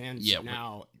Savannah State fans Yeah,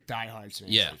 now, diehard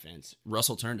Savannah State fans.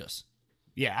 Russell turned us.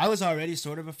 Yeah, I was already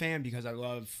sort of a fan because I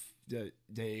love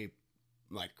they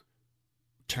like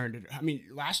turned it. I mean,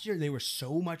 last year they were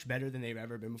so much better than they've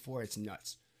ever been before. It's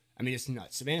nuts. I mean, it's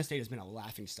nuts. Savannah State has been a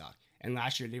laughing stock, and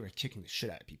last year they were kicking the shit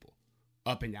out of people,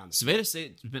 up and down. Savannah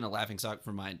State's been a laughing stock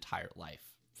for my entire life,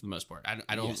 for the most part.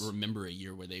 I don't remember a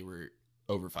year where they were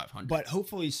over 500. But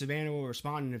hopefully Savannah will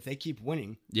respond, and if they keep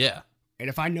winning, yeah. And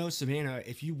if I know Savannah,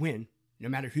 if you win, no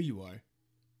matter who you are,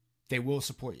 they will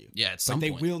support you. Yeah, at some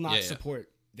point. point. They will not support.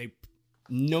 They,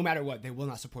 no matter what, they will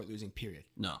not support losing. Period.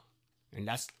 No. And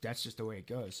that's just the way it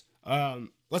goes.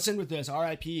 Let's end with this.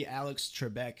 R.I.P. Alex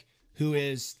Trebek, who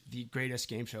is the greatest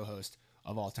game show host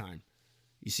of all time.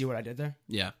 You see what I did there?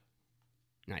 Yeah.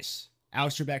 Nice.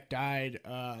 Alex Trebek died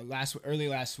early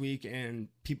last week, and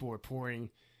people were pouring,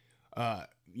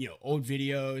 old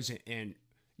videos and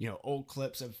old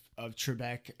clips of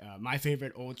Trebek. My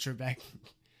favorite old Trebek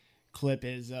clip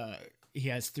is he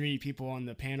has 3 people on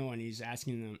the panel, and he's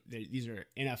asking them. These are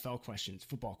NFL questions,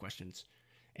 football questions.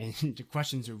 And the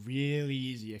questions are really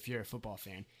easy if you're a football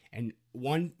fan. And the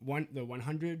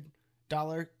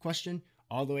 $100 question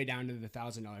all the way down to the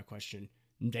 $1,000 question,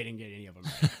 they didn't get any of them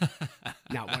right.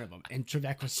 Not one of them. And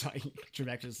Trebek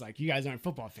was like, you guys aren't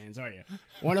football fans, are you?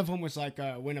 One of them was like,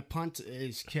 when a punt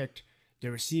is kicked, the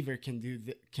receiver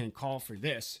can call for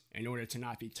this in order to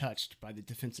not be touched by the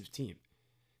defensive team.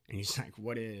 And he's like,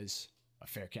 what is a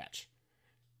fair catch?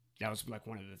 That was like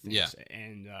one of the things. Yeah.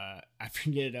 And I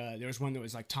forget, there was one that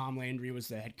was like Tom Landry was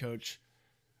the head coach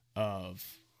of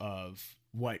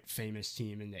what famous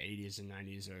team in the 80s and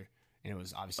 90s, and it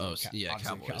was obviously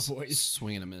Cowboys.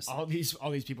 Swing and a miss. All these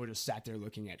people just sat there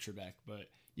looking at Trebek.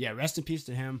 But yeah, rest in peace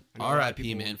to him.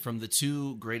 R.I.P. man, from the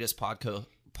 2 greatest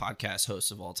podcast hosts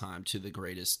of all time to the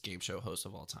greatest game show host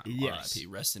of all time. Yes. R.I.P.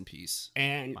 Rest in peace.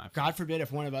 And God forbid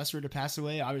if one of us were to pass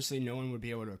away, obviously no one would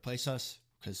be able to replace us.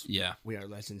 Because we are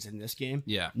legends in this game.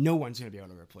 Yeah. No one's going to be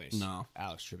able to replace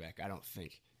Alex Trebek, I don't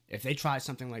think. If they try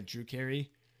something like Drew Carey,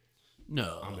 I'm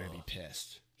going to be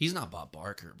pissed. He's not Bob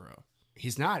Barker, bro.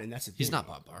 He's not, and that's the thing. He's not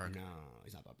Bob Barker. No,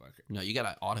 he's not Bob Barker. No, you got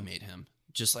to automate him.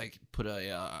 Just like put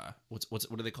a,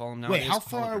 what do they call him now? Wait, how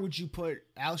far would you put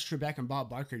Alex Trebek and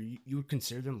Bob Barker? You would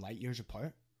consider them light years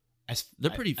apart? They're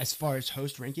pretty. As far as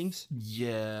host rankings?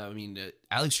 Yeah, I mean,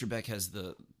 Alex Trebek has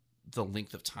the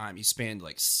length of time. He spanned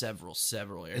like several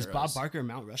eras. Is Bob Barker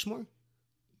Mount Rushmore?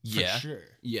 Yeah, for sure.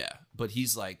 Yeah, but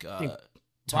he's like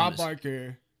Bob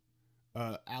Barker,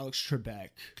 Alex Trebek,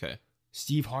 okay,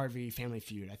 Steve Harvey, Family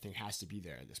Feud. I think has to be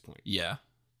there at this point. Yeah,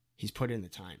 he's put in the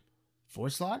time.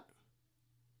 4th slot.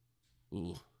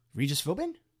 Ooh, Regis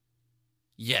Philbin.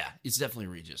 Yeah, it's definitely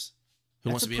Regis. Who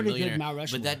That's Wants to Be a pretty Millionaire? Good Mount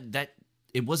Rushmore. But that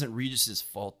it wasn't Regis's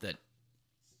fault that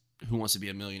Who Wants to Be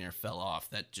a Millionaire fell off.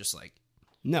 That just like.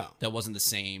 No. That wasn't the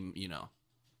same,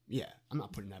 Yeah, I'm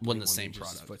not putting that. Wasn't the same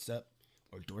product. Footstep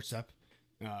or doorstep.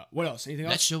 What else? Anything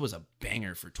else? That show was a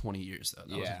banger for 20 years, though.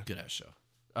 That was a good-ass show.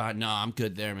 No, I'm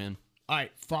good there, man. All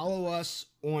right, follow us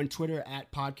on Twitter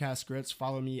at Podcast Grits.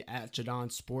 Follow me at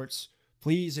Jadon Sports.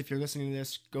 Please, if you're listening to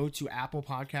this, go to Apple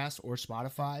Podcasts or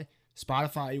Spotify.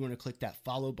 Spotify, you want to click that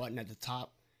follow button at the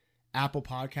top. Apple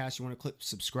Podcasts, you want to click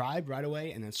subscribe right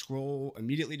away and then scroll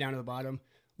immediately down to the bottom.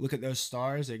 Look at those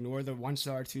stars. Ignore the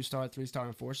 1-star, 2-star, 3-star,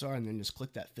 and 4-star, and then just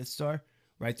click that 5th star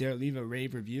right there. Leave a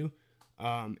rave review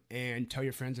and tell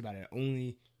your friends about it.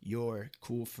 Only your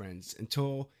cool friends.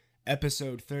 Until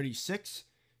episode 36,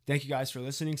 thank you guys for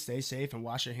listening. Stay safe and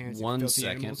wash your hands. One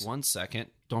second.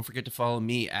 Don't forget to follow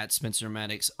me at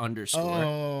SpencerMaddox _.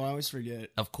 Oh, I always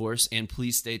forget. Of course, and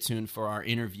please stay tuned for our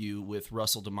interview with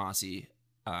Russell DeMasi,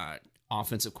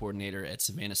 offensive coordinator at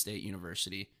Savannah State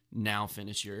University. Now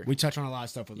finish your... We touch on a lot of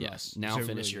stuff with Russ. Now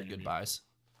finish your goodbyes.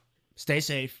 Stay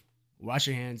safe. Wash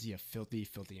your hands, you filthy,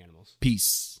 filthy animals.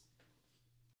 Peace.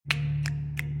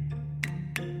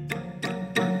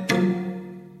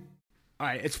 All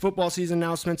right, it's football season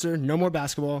now, Spencer. No more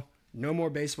basketball, no more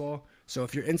baseball. So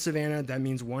if you're in Savannah, that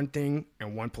means one thing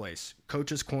and one place.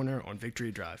 Coach's Corner on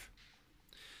Victory Drive.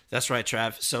 That's right,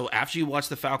 Trav. So after you watch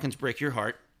the Falcons break your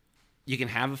heart, you can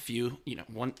have a few,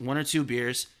 one or two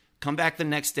beers, come back the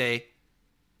next day,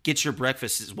 get your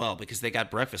breakfast as well, because they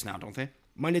got breakfast now, don't they?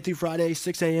 Monday through Friday,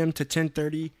 6 a.m. to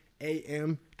 10:30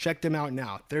 a.m. Check them out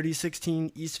now.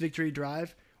 3016 East Victory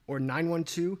Drive or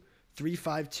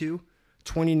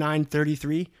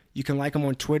 912-352-2933. You can like them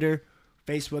on Twitter,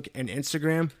 Facebook, and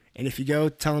Instagram. And if you go,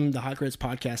 tell them the Hot Grits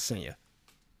Podcast sent you.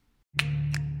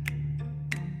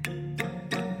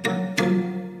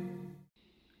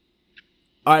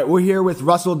 All right, we're here with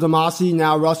Russell DeMasi.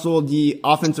 Now, Russell, the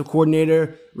offensive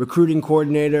coordinator, recruiting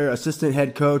coordinator, assistant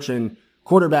head coach, and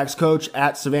quarterbacks coach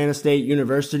at Savannah State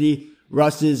University.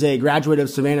 Russ is a graduate of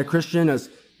Savannah Christian, a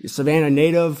Savannah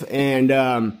native, and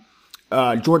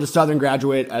Georgia Southern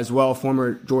graduate as well,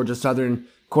 former Georgia Southern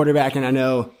quarterback. And I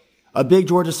know a big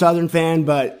Georgia Southern fan,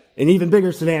 but an even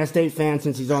bigger Savannah State fan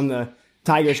since he's on the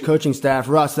Tigers coaching staff.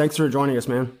 Russ, thanks for joining us,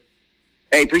 man.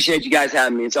 Hey, appreciate you guys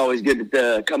having me. It's always good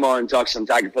to come on and talk some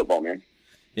Tiger football, man.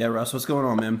 Yeah, Russ, what's going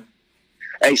on, man?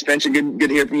 Hey, Spencer, good to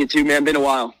hear from you too, man. Been a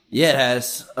while. Yeah, it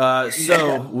has.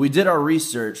 So we did our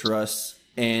research, Russ,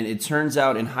 and it turns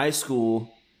out in high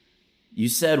school, you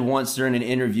said once during an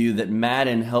interview that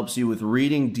Madden helps you with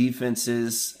reading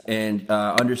defenses and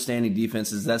understanding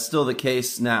defenses. That's still the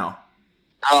case now.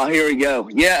 Oh, here we go.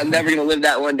 Yeah, I'm never going to live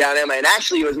that one down, am I? And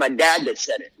actually, it was my dad that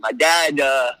said it. My dad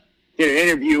did an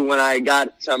interview when I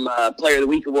got some Player of the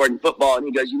Week award in football, and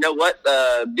he goes, you know what?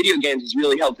 Video games has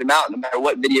really helped him out, no matter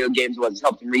what video games was. It's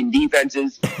helped him read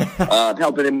defenses,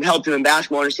 helped him in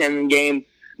basketball, understanding the game.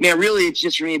 Man, really, it's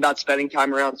just for me about spending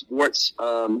time around sports.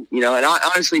 And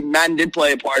honestly, Madden did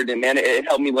play a part in it, man. It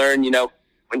helped me learn,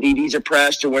 when DBs are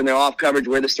pressed or when they're off coverage,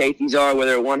 where the safeties are,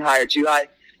 whether they're one high or two high.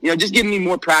 Just giving me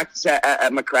more practice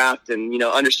at my craft and,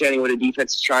 understanding what a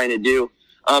defense is trying to do.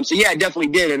 So yeah, I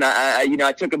definitely did. And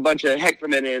I took a bunch of heck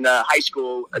from it in high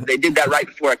school. They did that right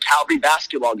before a Calvary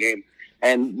basketball game.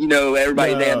 And,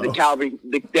 everybody, they have the Calvary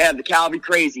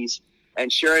crazies. And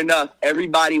sure enough,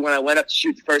 everybody, when I went up to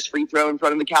shoot the first free throw in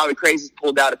front of the Calvary crazies,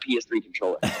 pulled out a PS3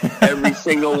 controller. Every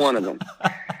single one of them.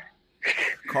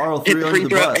 Carl threw under the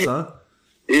bus, huh?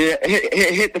 Yeah,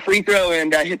 hit the free throw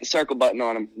and hit the circle button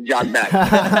on him. Jogged back.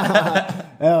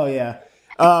 Hell yeah.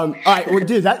 All right, well,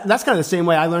 dude, that's kind of the same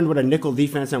way I learned what a nickel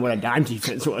defense and what a dime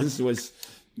defense was.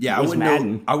 Yeah,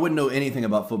 I wouldn't know anything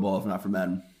about football if not for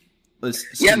Madden.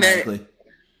 Yeah, man.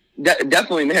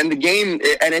 Definitely, man. The game,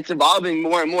 and it's evolving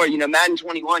more and more. Madden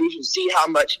 21, you should see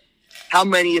how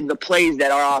many of the plays that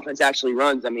our offense actually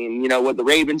runs. I mean, what the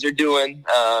Ravens are doing.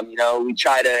 We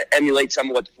try to emulate some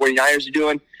of what the 49ers are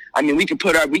doing. I mean, we could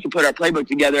put our playbook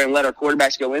together and let our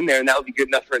quarterbacks go in there, and that would be good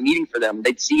enough for a meeting for them.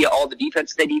 They'd see all the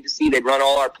defense they need to see. They'd run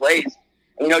all our plays.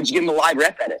 And, just give them a live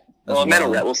rep at it. Well, a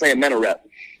mental rep. We'll say a mental rep.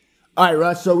 All right,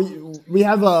 Russ. So we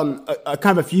have a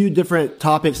kind of a few different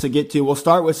topics to get to. We'll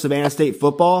start with Savannah State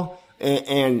football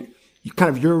and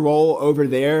kind of your role over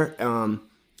there,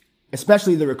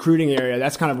 especially the recruiting area.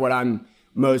 That's kind of what I'm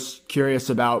most curious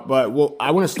about. But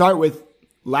I want to start with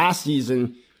last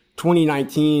season,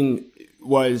 2019.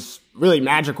 Was really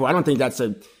magical. I don't think that's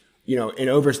an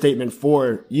overstatement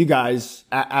for you guys.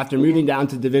 After moving down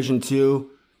to Division II,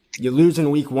 you lose in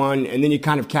week 1, and then you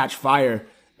kind of catch fire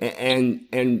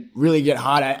and really get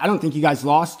hot. I don't think you guys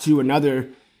lost to another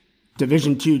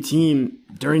Division II team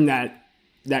during that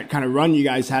kind of run you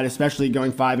guys had, especially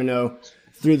going 5-0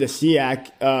 through the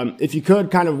SEAC. If you could,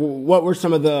 kind of, what were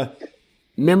some of the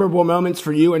memorable moments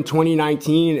for you in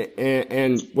 2019,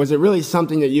 and was it really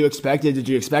something that you expected? Did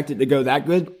you expect it to go that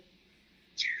good?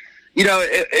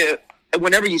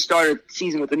 Whenever you start a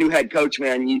season with a new head coach,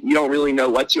 man, you don't really know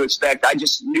what to expect. I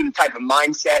just knew the type of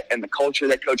mindset and the culture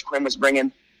that Coach Quinn was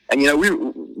bringing. And,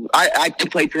 I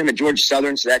played for him at Georgia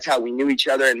Southern, so that's how we knew each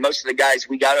other. And most of the guys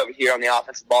we got over here on the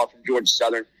offensive ball from Georgia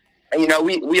Southern. And,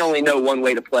 we only know one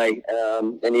way to play.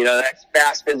 And, that's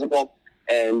fast, physical,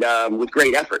 and with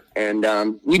great effort. And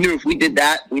we knew if we did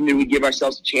that, we knew we'd give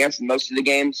ourselves a chance in most of the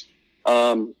games.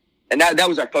 And that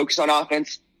was our focus on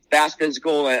offense, fast,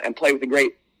 physical, and play with a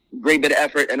great bit of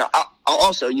effort. And I'll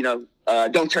also,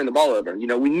 don't turn the ball over.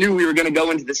 We knew we were going to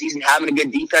go into the season having a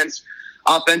good defense.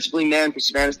 Offensively, man, for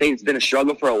Savannah State, it's been a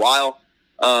struggle for a while.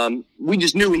 We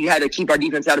just knew we had to keep our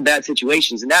defense out of bad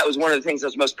situations, and that was one of the things I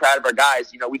was most proud of our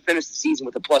guys. We finished the season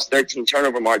with a plus 13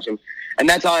 turnover margin, and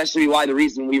that's honestly the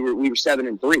reason we were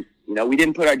 7-3. We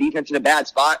didn't put our defense in a bad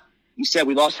spot. You said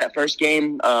we lost that first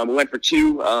game. We went for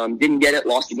 2, didn't get it,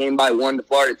 lost the game by 1 to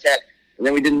Florida Tech, and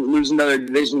then we didn't lose another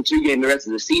Division II game the rest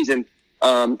of the season.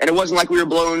 And it wasn't like we were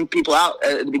blowing people out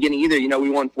at the beginning either.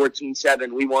 We won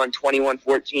 14-7. We won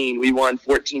 21-14. We won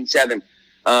 14-7.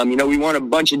 We won a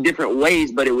bunch of different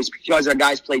ways, but it was because our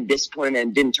guys played discipline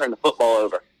and didn't turn the football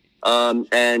over.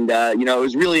 It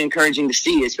was really encouraging to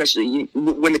see, especially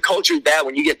when the culture is bad,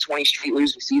 when you get 20 straight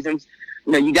losing seasons,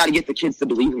 you got to get the kids to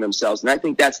believe in themselves. And I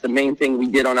think that's the main thing we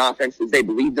did on offense is they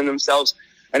believed in themselves.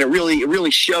 And it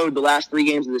really showed the last 3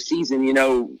 games of the season,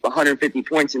 150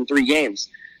 points in 3 games.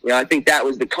 I think that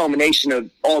was the culmination of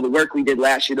all the work we did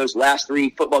last year, those last 3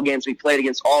 football games we played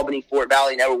against Albany, Fort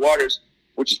Valley, and Edward Waters,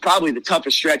 which is probably the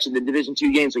toughest stretch of the Division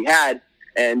II games we had.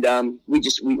 And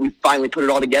we finally put it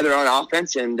all together on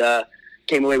offense and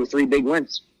came away with 3 big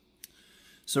wins.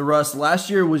 So, Russ, last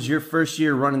year was your first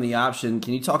year running the option.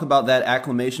 Can you talk about that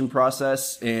acclimation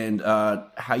process and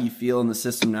how you feel in the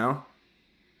system now?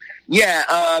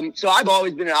 Yeah, so I've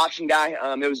always been an option guy.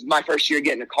 It was my first year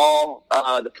getting to call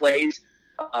the plays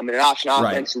in an option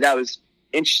offense, right. So that was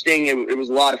interesting. It was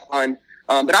a lot of fun.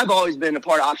 But I've always been a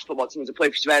part of option football teams. I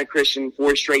played for Savannah Christian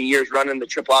 4 straight years running the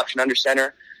triple option under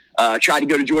center. Tried to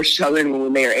go to Georgia Southern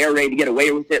when they were air raid to get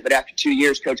away with it, but after 2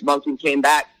 years, Coach Bunkin came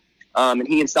back, and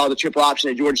he installed the triple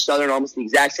option at Georgia Southern, almost the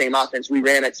exact same offense we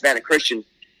ran at Savannah Christian.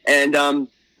 And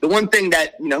the one thing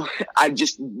that, I've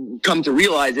just come to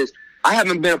realize is I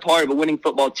haven't been a part of a winning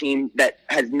football team that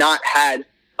has not had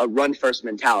a run-first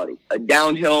mentality, a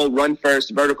downhill,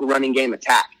 run-first, vertical running game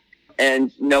attack.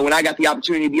 And, when I got the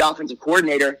opportunity to be offensive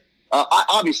coordinator,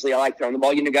 obviously I like throwing the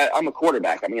ball. I'm a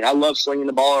quarterback. I mean, I love slinging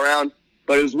the ball around.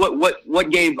 But it was what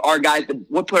gave our guys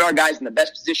what put our guys in the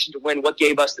best position to win, what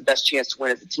gave us the best chance to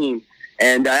win as a team.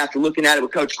 And after looking at it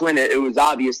with Coach Quinn, it was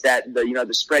obvious that the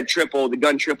spread triple, the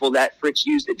gun triple that Fritz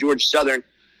used at Georgia Southern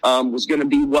was going to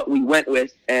be what we went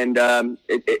with, and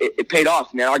it paid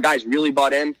off. Man, our guys really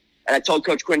bought in. And I told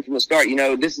Coach Quinn from the start,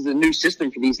 this is a new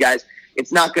system for these guys.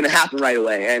 It's not going to happen right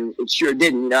away, and it sure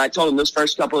didn't. I told them those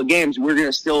first couple of games, we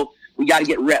got to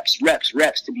get reps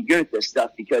to be good at this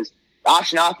stuff, because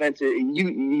option offense,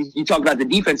 you talk about the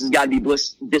defense has got to be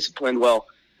disciplined. Well,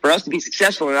 for us to be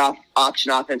successful in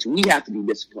option offense, we have to be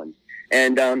disciplined.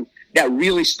 And that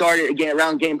really started again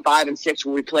around game 5 and 6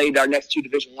 when we played our next 2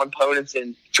 Division I opponents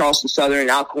in Charleston Southern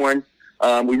and Alcorn.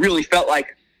 We really felt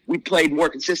like we played more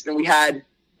consistent. We had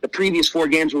the previous 4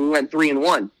 games where we went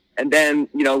 3-1. And then,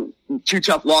 2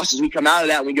 tough losses, we come out of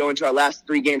that and we go into our last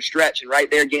 3-game stretch. And right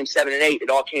there, game 7 and 8, it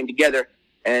all came together.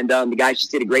 And the guys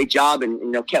just did a great job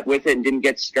and, kept with it and didn't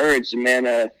get discouraged. And, man,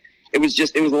 it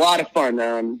was a lot of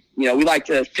fun. We like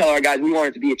to tell our guys we want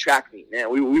it to be a track meet,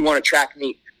 man. We want a track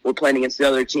meet. We're playing against the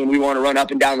other team. We want to run up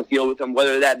and down the field with them,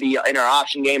 whether that be in our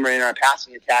option game or in our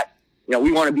passing attack.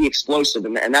 We want to be explosive.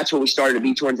 And that's what we started to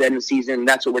be towards the end of the season. And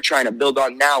that's what we're trying to build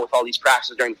on now with all these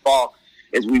practices during the fall.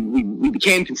 Is we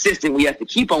became consistent. We have to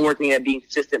keep on working at being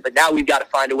consistent, but now we've got to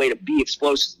find a way to be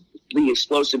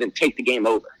explosive and take the game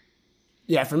over.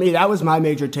 Yeah, for me, that was my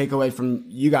major takeaway from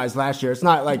you guys last year. It's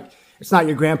not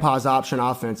your grandpa's option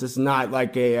offense. It's not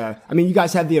like you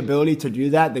guys have the ability to do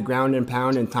that, the ground and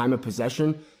pound and time of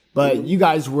possession, but you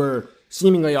guys were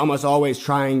seemingly almost always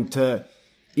trying to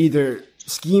either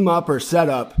scheme up or set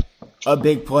up a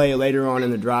big play later on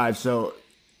in the drive. So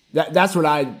that's what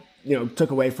I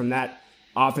took away from that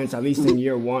offense, at least in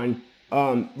year 1.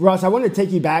 Russ, I want to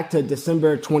take you back to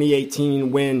December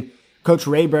 2018 when Coach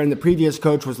Rayburn, the previous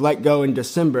coach, was let go in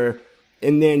December.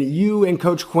 And then you and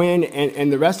Coach Quinn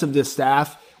and the rest of the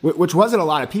staff, which wasn't a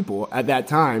lot of people at that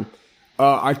time,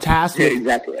 are tasked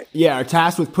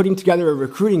with putting together a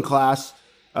recruiting class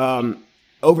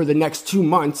over the next 2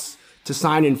 months to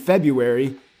sign in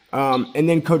February. And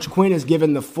then Coach Quinn is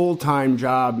given the full-time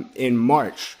job in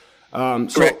March.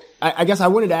 So I guess I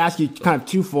wanted to ask you kind of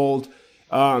twofold.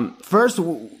 First,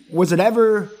 was it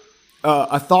ever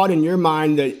a thought in your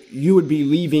mind that you would be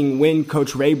leaving when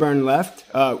Coach Rayburn left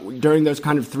during those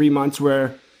kind of 3 months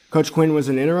where Coach Quinn was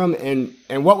an interim?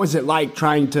 And what was it like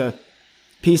trying to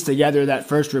piece together that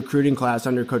first recruiting class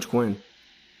under Coach Quinn?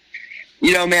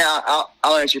 Man,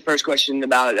 I'll answer your first question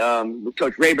about with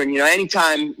Coach Rayburn.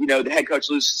 Anytime the head coach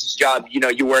loses his job,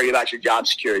 you're worried about your job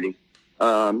security.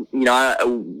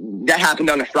 That happened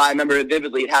on a Friday. I remember it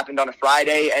vividly. It happened on a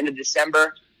Friday, end of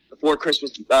December, before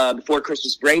Christmas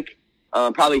break,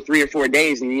 probably 3 or 4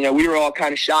 days, and we were all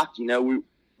kind of shocked.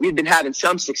 We'd been having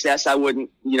some success. I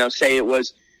wouldn't say it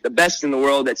was the best in the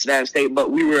world at Savannah State, but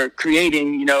we were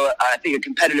creating I think a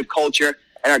competitive culture,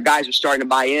 and our guys were starting to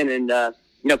buy in, and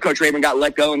Coach Rayburn got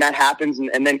let go, and that happens,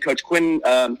 and then Coach Quinn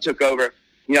took over.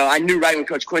 I knew right when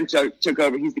Coach Quinn took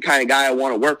over, he's the kind of guy I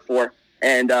want to work for.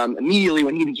 And immediately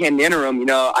when he became the interim,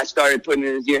 I started putting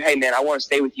in his ear, hey, man, I want to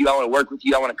stay with you. I want to work with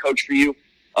you. I want to coach for you.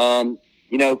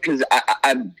 Because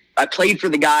I played for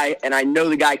the guy, and I know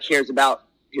the guy cares about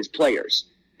his players.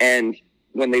 And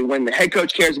when the head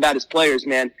coach cares about his players,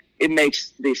 man, it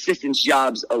makes the assistants'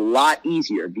 jobs a lot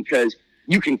easier because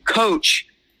you can coach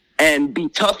and be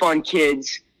tough on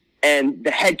kids, and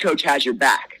the head coach has your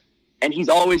back. And he's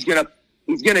always gonna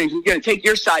take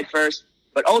your side first.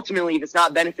 But ultimately, if it's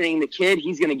not benefiting the kid,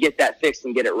 he's going to get that fixed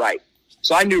and get it right.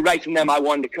 So I knew right from them I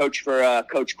wanted to coach for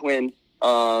Coach Quinn.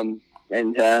 Like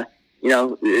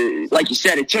you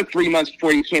said, it took 3 months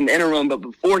before he became the interim. But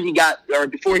before he got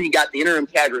the interim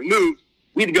tag removed,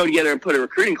 we had to go together and put a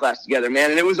recruiting class together,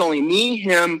 man. And it was only me,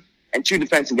 him, and 2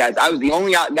 defensive guys. I was the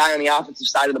only guy on the offensive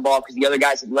side of the ball because the other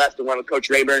guys had left and went with Coach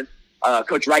Rayburn.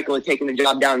 Coach Reichel had taken the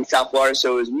job down in South Florida.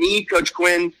 So it was me, Coach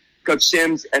Quinn, Coach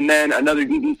Sims, and then another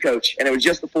DB coach. And it was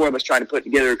just the 4 of us trying to put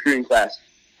together a recruiting class.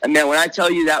 And man, when I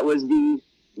tell you that was the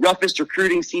roughest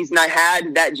recruiting season I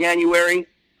had that January,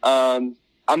 I'm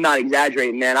not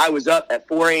exaggerating, man. I was up at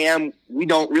 4 a.m. We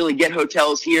don't really get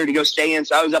hotels here to go stay in.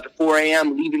 So I was up at 4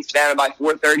 a.m., leaving Savannah by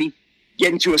 4:30,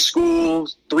 getting to a school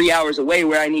 3 hours away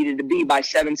where I needed to be by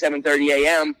 7:30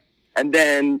 a.m., and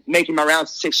then making my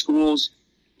rounds to 6 schools,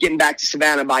 getting back to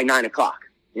Savannah by 9 o'clock.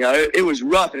 It was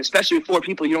rough, and especially with 4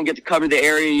 people, you don't get to cover the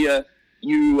area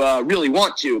you really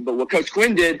want to. But what Coach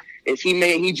Quinn did is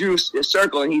he drew a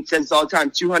circle, and he says this all the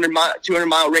time,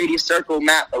 200-mile radius circle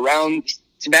map around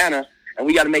Savannah, and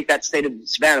we got to make that state of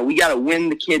Savannah. We got to win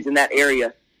the kids in that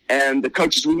area. And the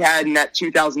coaches we had in that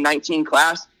 2019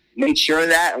 class made sure of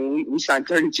that, and we signed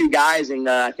 32 guys, and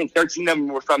I think 13 of them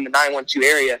were from the 912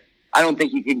 area. I don't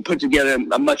think you can put together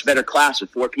a much better class with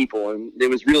 4 people, and it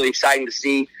was really exciting to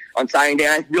see on signing day.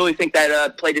 I really think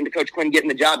that played into Coach Quinn getting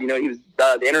the job. He was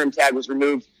the interim tag was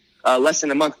removed less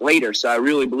than a month later, so I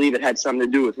really believe it had something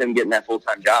to do with him getting that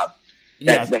full-time job.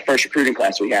 That's the first recruiting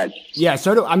class we had. Yeah,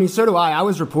 so do I. I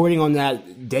was reporting on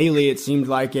that daily. It seemed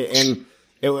like it, and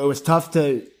it was tough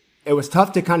to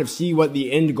kind of see what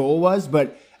the end goal was.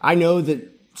 But I know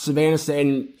that Savannah State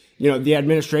and the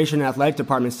administration and athletic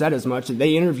department said as much. That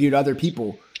they interviewed other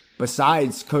people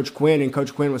besides Coach Quinn, and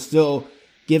Coach Quinn was still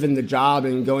given the job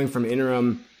and going from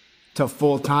interim to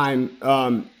full-time.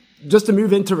 Just to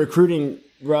move into recruiting,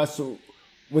 Russ,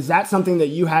 was that something that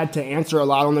you had to answer a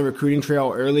lot on the recruiting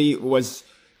trail early? Was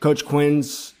Coach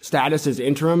Quinn's status as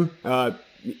interim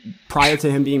prior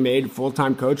to him being made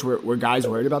full-time coach? Were guys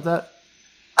worried about that?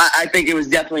 I think it was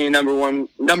definitely a number one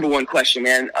question,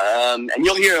 man. And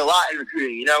you'll hear it a lot in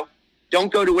recruiting,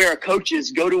 Don't go to where a coach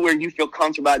is. Go to where you feel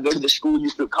comfortable at. Go to the school you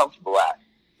feel comfortable at.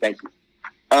 Thank you.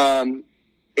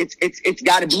 It's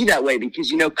got to be that way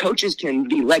because, coaches can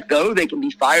be let go. They can be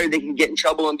fired. They can get in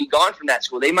trouble and be gone from that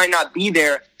school. They might not be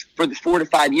there for the 4 to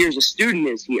 5 years a student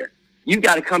is here. You've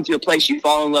got to come to a place you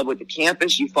fall in love with the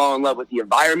campus. You fall in love with the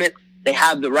environment. They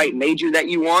have the right major that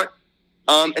you want.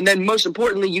 And then most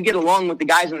importantly, you get along with the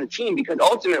guys on the team because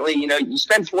ultimately, you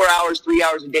spend 4 hours, 3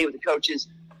 hours a day with the coaches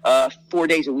 4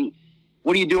 days a week.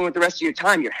 What are you doing with the rest of your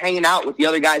time? You're hanging out with the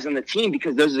other guys on the team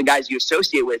because those are the guys you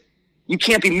associate with. You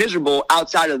can't be miserable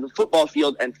outside of the football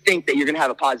field and think that you're going to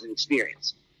have a positive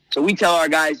experience. So we tell our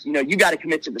guys, you got to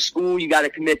commit to the school, you got to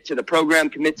commit to the program,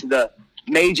 commit to the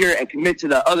major, and commit to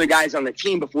the other guys on the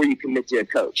team before you commit to a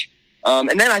coach.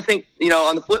 And then I think,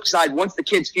 on the flip side, once the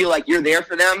kids feel like you're there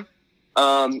for them,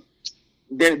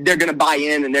 they're going to buy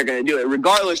in and they're going to do it.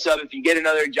 Regardless of if you get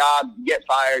another job, you get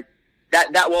fired,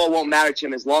 that won't matter to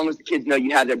them as long as the kids know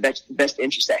you have their best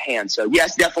interest at hand. So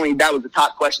yes, definitely that was the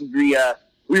top question we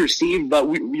received, but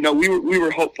we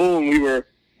were hopeful and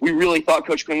we really thought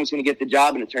Coach Quinn was going to get the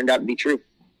job, and it turned out to be true.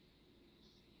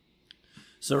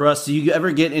 So Russ, do you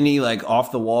ever get any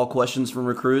off the wall questions from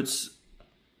recruits?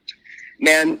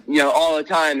 Man, all the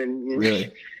time, and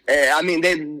really,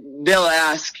 they'll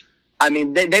ask.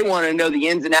 They want to know the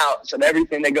ins and outs of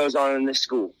everything that goes on in this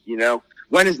school.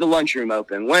 When is the lunchroom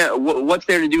open? What's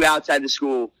there to do outside the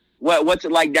school? What's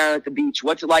it like down at the beach?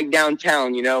 What's it like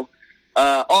downtown?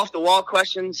 Off the wall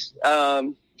questions.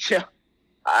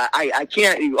 I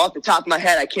can't, off the top of my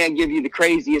head, I can't give you the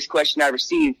craziest question I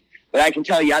received, but I can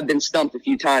tell you I've been stumped a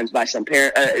few times by some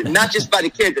parents, not just by the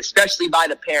kids, especially by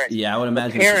the parents. Yeah, I would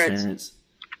imagine the parents.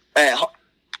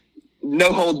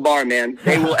 No holds bar, man.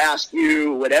 They will ask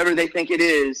you whatever they think it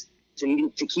is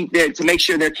to make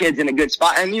sure their kid's in a good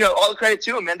spot. And, all the credit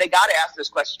to them, man. They got to ask those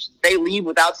questions. They leave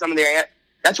without some of their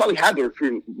that's why we have the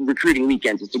recruiting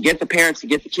weekends, is to get the parents, to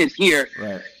get the kids here,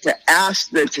 right, to ask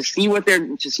to see what they're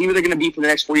going to be for the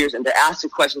next 4 years, and to ask the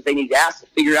questions they need to ask to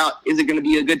figure out, is it going to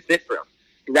be a good fit for them?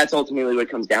 Because that's ultimately what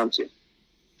it comes down to.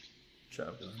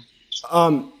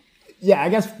 Yeah, I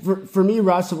guess for me,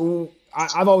 Russ,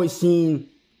 I've always seen,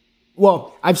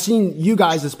 I've seen you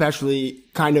guys especially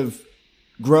kind of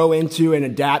grow into and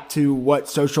adapt to what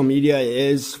social media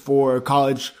is for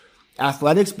college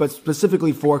athletics, but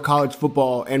specifically for college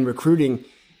football and recruiting.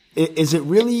 Is it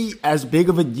really as big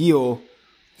of a deal,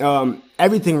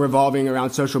 everything revolving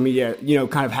around social media,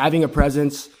 kind of having a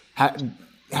presence,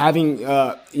 having,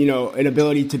 an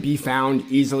ability to be found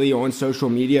easily on social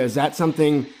media? Is that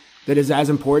something that is as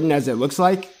important as it looks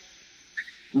like?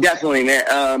 Definitely,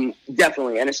 man.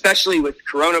 Definitely. And especially with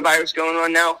coronavirus going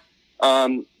on now,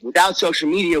 without social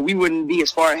media, we wouldn't be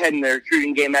as far ahead in the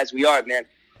recruiting game as we are, man.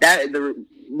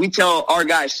 We tell our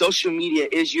guys, social media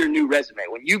is your new resume.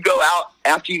 When you go out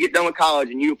after you get done with college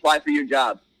and you apply for your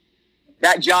job,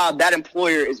 that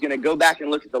employer is going to go back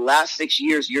and look at the last 6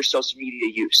 years of your social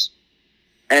media use.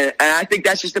 And I think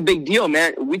that's just a big deal,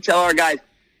 man. We tell our guys,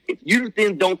 if you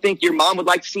don't think your mom would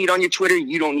like to see it on your Twitter,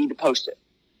 you don't need to post it.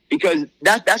 Because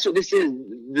that's what this is.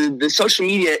 The social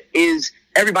media is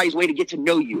everybody's way to get to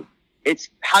know you. It's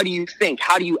how do you think?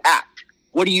 How do you act?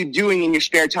 What are you doing in your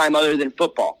spare time other than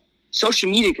football? Social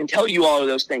media can tell you all of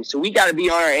those things. So we got to be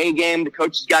on our A game. The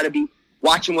coaches got to be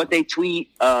watching what they tweet,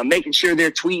 making sure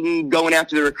they're tweeting, going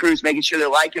after the recruits, making sure they're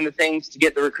liking the things to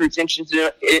get the recruits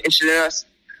interested in us.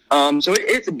 So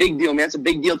it's a big deal, man. It's a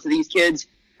big deal to these kids.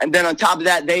 And then on top of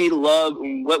that, they love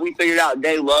what we figured out.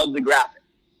 They love the graphic.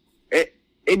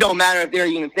 It don't matter if they're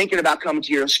even thinking about coming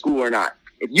to your school or not.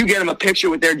 If you get them a picture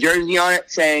with their jersey on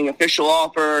it saying official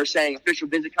offer or saying official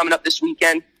visit coming up this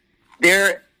weekend,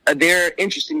 their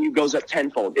interest in you goes up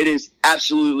tenfold. It's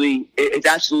absolutely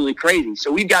crazy.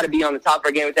 So we've got to be on the top of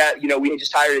our game with that. We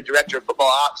just hired a director of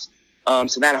football ops,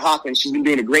 Savannah Hoffman. She's been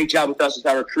doing a great job with us with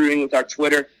our recruiting, with our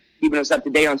Twitter, keeping us up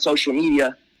to date on social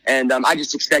media. And I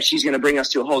just expect she's going to bring us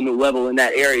to a whole new level in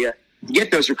that area to get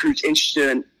those recruits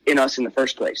interested in us in the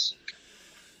first place.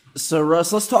 So,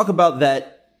 Russ, let's talk about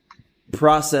that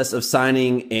process of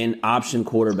signing an option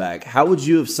quarterback. How would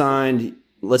you have signed,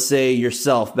 let's say,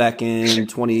 yourself back in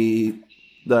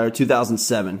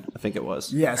 2007, I think it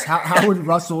was? Yes. How would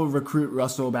Russell recruit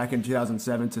Russell back in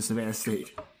 2007 to Savannah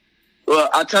State? Well,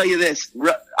 I'll tell you this.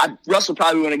 Russell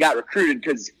probably wouldn't have got recruited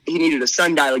because he needed a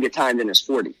sundial to get timed in his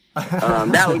 40.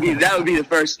 That would be the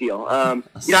first deal. I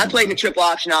played in the triple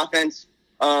option offense.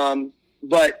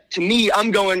 But to me,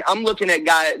 I'm looking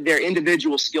at their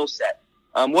individual skill set.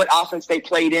 What offense they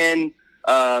played in,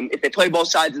 if they play both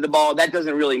sides of the ball, that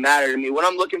doesn't really matter to me. What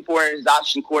I'm looking for is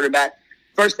option quarterback.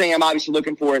 First thing I'm obviously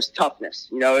looking for is toughness.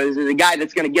 Is it a guy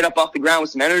that's going to get up off the ground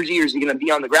with some energy, or is he going to be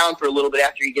on the ground for a little bit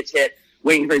after he gets hit,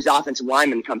 waiting for his offensive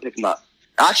lineman to come pick him up?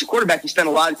 Option quarterback, you spend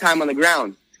a lot of time on the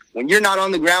ground. When you're not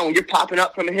on the ground, when you're popping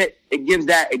up from a hit, it gives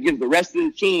the rest of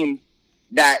the team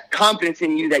that confidence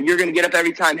in you that you're going to get up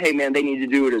every time. Hey, man, they need to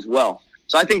do it as well.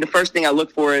 So I think the first thing I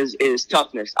look for is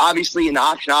toughness. Obviously, in the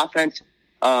option offense,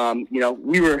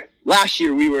 last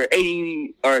year we were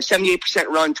 80 or 78%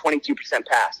 run, 22%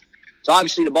 pass. So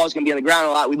obviously the ball's going to be on the ground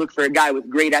a lot. We look for a guy with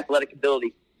great athletic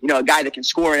ability, a guy that can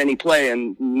score in any play.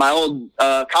 And my old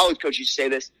college coach used to say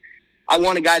this: I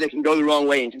want a guy that can go the wrong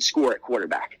way and can score at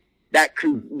quarterback.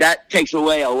 That takes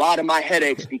away a lot of my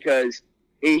headaches because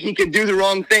he could do the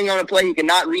wrong thing on a play. He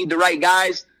cannot read the right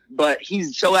guys, but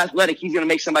he's so athletic. He's going to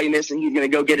make somebody miss, and he's going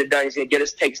to go get it done. He's going to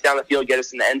take us down the field, get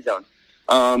us in the end zone.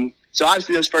 So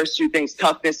obviously those first two things,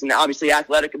 toughness and obviously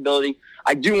athletic ability.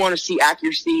 I do want to see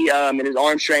accuracy in his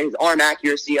arm strength, his arm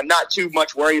accuracy. I'm not too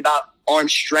much worried about arm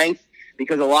strength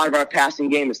because a lot of our passing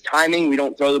game is timing. We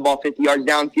don't throw the ball 50 yards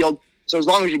downfield. So as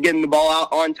long as you're getting the ball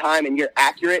out on time and you're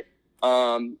accurate,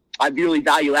 I really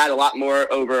value that a lot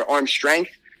more over arm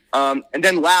strength. And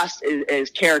then last is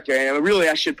character. And really,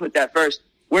 I should put that first.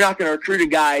 We're not going to recruit a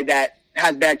guy that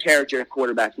has bad character at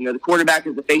quarterback. The quarterback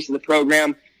is the face of the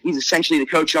program. He's essentially the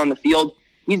coach on the field.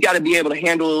 He's got to be able to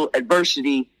handle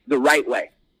adversity the right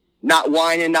way. Not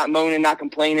whining, not moaning, not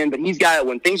complaining, but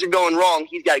when things are going wrong,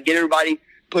 he's got to get everybody,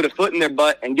 put a foot in their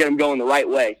butt and get them going the right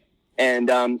way. And,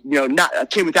 not a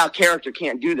kid without character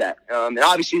can't do that. And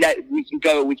obviously that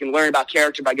we can learn about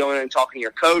character by going in and talking to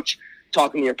your coach,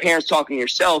 talking to your parents, talking to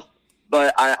yourself.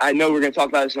 But I know we're going to talk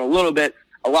about this in a little bit.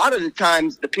 A lot of the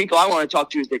times, the people I want to talk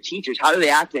to is their teachers. How do they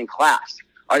act in class?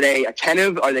 Are they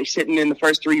attentive? Are they sitting in the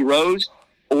first 3 rows?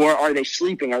 Or are they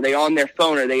sleeping? Are they on their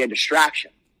phone? Are they a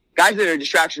distraction? Guys that are a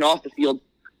distraction off the field,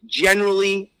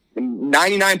 generally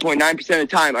 99.9% of the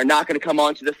time, are not going to come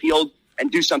onto the field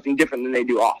and do something different than they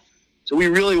do off. So we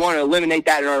really want to eliminate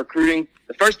that in our recruiting.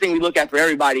 The first thing we look at for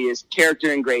everybody is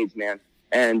character and grades, man.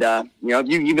 And, if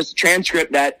you give us a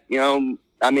transcript that,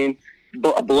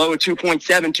 below a 2.7,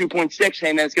 2.6,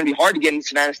 hey, man, it's going to be hard to get into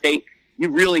Savannah State. You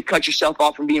really cut yourself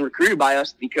off from being recruited by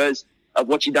us because of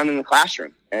what you've done in the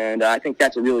classroom. And I think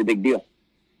that's a really big deal.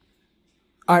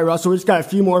 All right, Russell, we just got a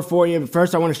few more for you. But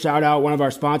first, I want to shout out one of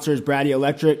our sponsors, Brady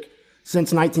Electric.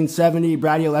 Since 1970,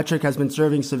 Brady Electric has been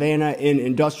serving Savannah in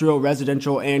industrial,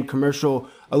 residential, and commercial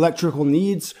electrical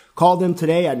needs. Call them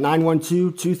today at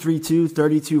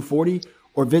 912-232-3240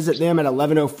 or visit them at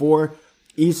 1104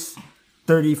 East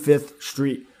 35th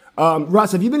Street.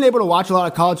 Russ, have you been able to watch a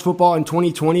lot of college football in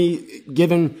 2020,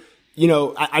 given,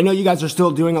 I know you guys are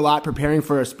still doing a lot preparing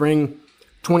for a spring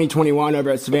 2021 over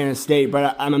at Savannah State,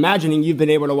 but I'm imagining you've been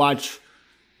able to watch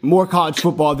more college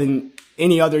football than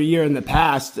any other year in the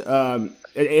past, and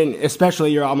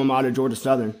especially your alma mater, Georgia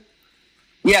Southern.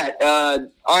 Yeah,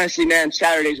 honestly, man,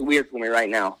 Saturdays are weird for me right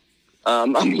now.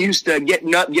 I'm used to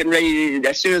getting up, getting ready to,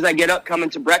 as soon as I get up,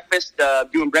 coming to breakfast,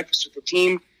 doing breakfast with the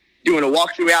team, doing a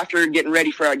walkthrough after, getting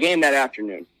ready for our game that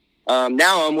afternoon.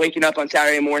 Now I'm waking up on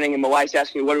Saturday morning and my wife's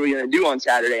asking me, what are we going to do on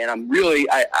Saturday? And I'm really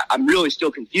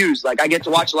still confused. Like, I get to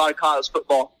watch a lot of college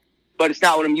football, but it's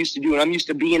not what I'm used to doing. I'm used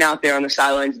to being out there on the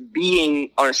sidelines, being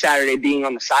on a Saturday, being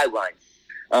on the sideline.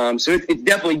 So it's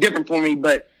definitely different for me.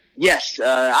 But yes,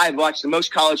 I've watched the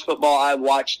most college football I've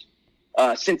watched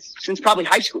since probably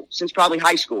high school. Since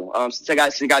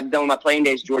I got done with my playing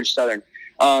days at Georgia Southern.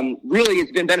 Really,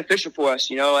 it's been beneficial for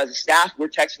us. As a staff, we're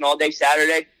texting all day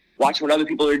Saturday, watching what other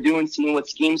people are doing, seeing what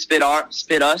schemes fit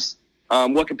us,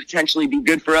 what could potentially be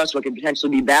good for us, what could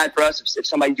potentially be bad for us if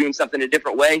somebody's doing something a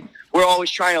different way. We're always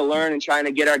trying to learn and trying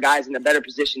to get our guys in a better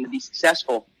position to be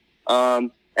successful. And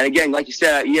again, like you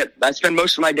said, I spend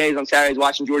most of my days on Saturdays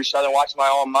watching Georgia Southern, watching my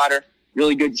alma mater.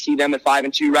 Really good to see them at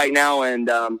 5-2 right now, and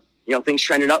things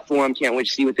trending up for them. Can't wait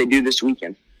to see what they do this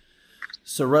weekend.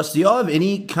 So, Russ, do y'all have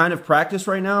any kind of practice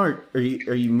right now, or are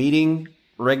you meeting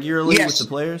regularly with the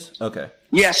players? Okay.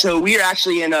 Yeah, so we are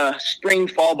actually in a spring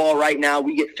fall ball right now.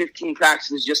 We get 15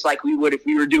 practices just like we would if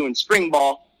we were doing spring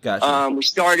ball. Gotcha. We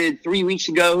started 3 weeks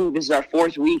ago. This is our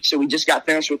 4th week, so we just got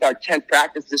finished with our 10th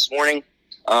practice this morning.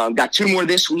 Got 2 more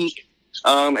this week,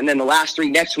 and then the last 3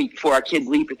 next week before our kids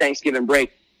leave for Thanksgiving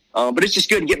break. But it's just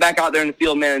good to get back out there in the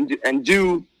field, man, and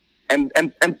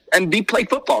play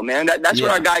football, man. That's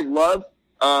what our guys love.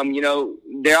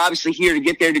 They're obviously here to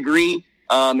get their degree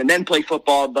and then play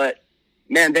football, but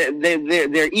man,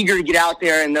 they're eager to get out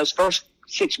there. And those first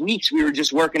 6 weeks we were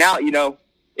just working out,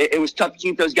 it was tough to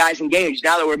keep those guys engaged.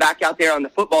 Now that we're back out there on the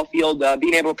football field,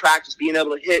 being able to practice, being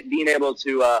able to hit, being able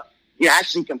to,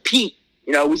 actually compete,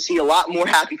 we see a lot more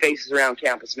happy faces around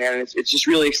campus, man. And it's just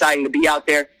really exciting to be out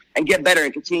there and get better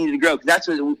and continue to grow. Cause that's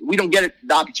what we don't get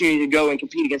the opportunity to go and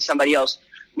compete against somebody else.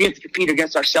 We have to compete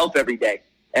against ourselves every day.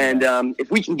 And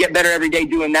if we can get better every day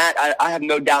doing that, I have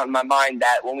no doubt in my mind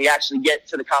that when we actually get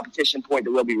to the competition point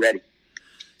that we'll be ready.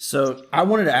 So I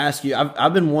wanted to ask you,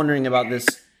 I've been wondering about this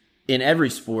in every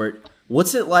sport.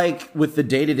 What's it like with the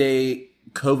day-to-day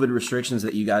COVID restrictions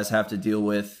that you guys have to deal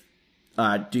with?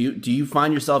 Do you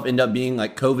find yourself end up being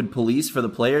like COVID police for the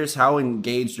players? How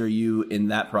engaged are you in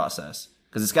that process?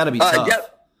 Because it's got to be tough.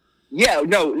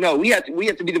 No. We have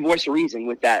to be the voice of reason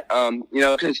with that.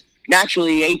 Because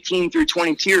naturally 18 through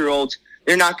 22-year-olds,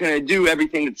 they're not going to do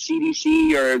everything that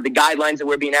CDC or the guidelines that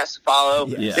we're being asked to follow.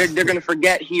 Yeah. They're going to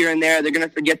forget here and there. They're going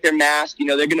to forget their mask.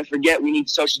 They're going to forget we need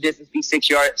social distance, be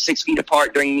 6 feet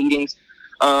apart during meetings.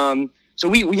 So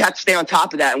we have to stay on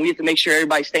top of that, and we have to make sure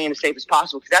everybody's staying as safe as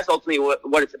possible, because that's ultimately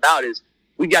what it's about. Is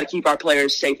we've got to keep our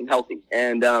players safe and healthy.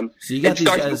 And so you got these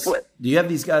guys. Do you have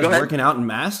these guys working out in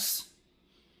masks?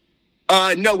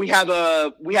 No, we have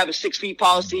a 6 feet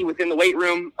policy within the weight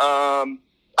room.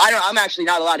 I'm actually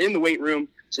not allowed in the weight room,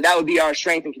 so that would be our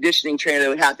strength and conditioning trainer that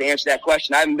would have to answer that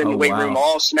question. I haven't been in the weight room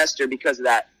all semester because of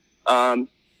that.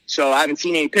 So I haven't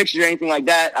seen any pictures or anything like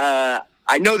that.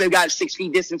 I know they've got a 6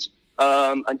 feet distance.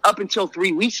 Up until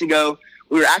 3 weeks ago,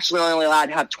 we were actually only allowed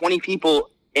to have 20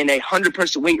 people in a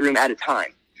 100-person weight room at a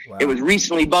time. Wow. It was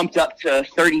recently bumped up to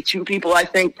 32 people, I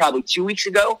think, probably 2 weeks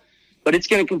ago. But it's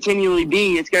going to continually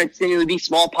be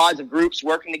small pods of groups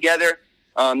working together,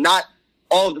 not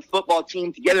all of the football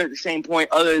team together at the same point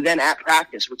other than at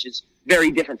practice, which is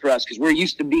very different for us because we're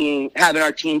used to having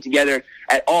our team together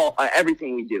at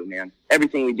everything we do, man,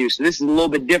 everything we do. So this is a little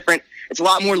bit different. It's a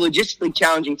lot more logistically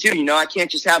challenging too. You know, I can't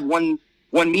just have one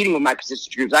meeting with my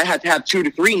position groups. I have to have 2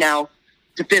 to 3 now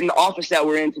to fit in the office that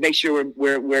we're in to make sure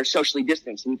we're socially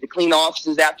distanced. We need to clean the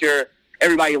offices after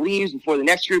everybody leaves before the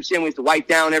next group's in. We have to wipe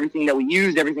down everything that we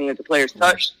used, everything that the players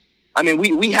touched. I mean,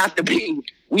 we have to be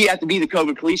the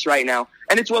COVID police right now,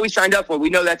 and it's what we signed up for. We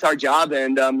know that's our job,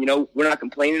 and you know, we're not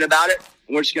complaining about it.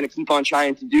 And we're just going to keep on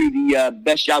trying to do the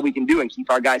best job we can do and keep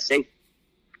our guys safe.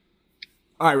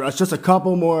 All right, Russ, just a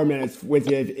couple more minutes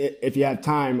with you if you have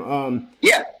time.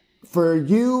 Yeah. For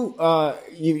you,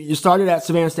 you started at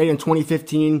Savannah State in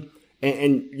 2015,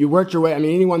 and you worked your way. I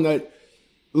mean, anyone that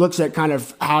looks at kind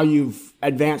of how you've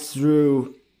advanced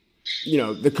through, you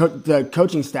know, the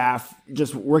coaching staff,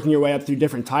 just working your way up through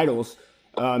different titles,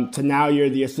 to now you're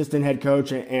the assistant head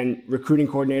coach and recruiting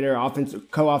coordinator,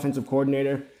 co-offensive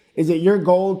coordinator. Is it your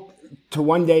goal to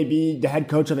one day be the head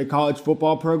coach of a college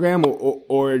football program,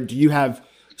 or do you have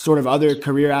sort of other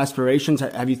career aspirations?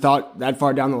 Have you thought that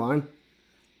far down the line?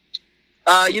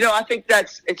 You know, I think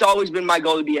it's always been my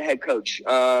goal to be a head coach.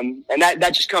 And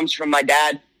that just comes from my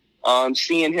dad,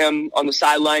 seeing him on the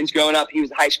sidelines growing up. He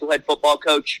was a high school head football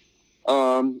coach.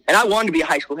 And I wanted to be a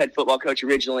high school head football coach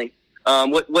originally.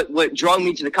 What drew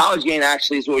me to the college game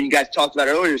actually is what you guys talked about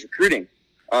earlier, is recruiting.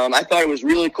 I thought it was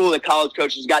really cool that college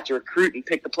coaches got to recruit and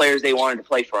pick the players they wanted to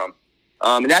play for them.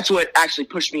 And that's what actually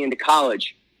pushed me into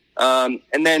college.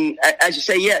 And then, as you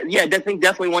say, I think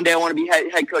definitely one day I want to be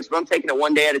head coach, but I'm taking it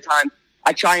one day at a time.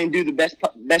 I try and do the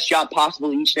best job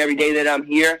possible each and every day that I'm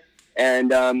here.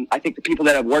 And I think the people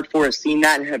that I've worked for have seen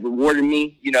that and have rewarded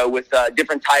me, you know, with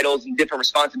different titles and different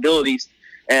responsibilities.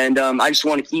 And I just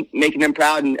want to keep making them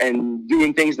proud and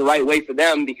doing things the right way for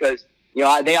them because, you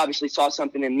know, they obviously saw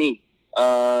something in me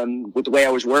with the way I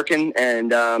was working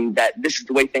and that this is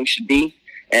the way things should be.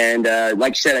 And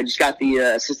like I said, I just got the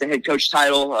assistant head coach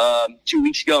title 2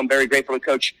 weeks ago. I'm very grateful to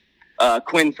Coach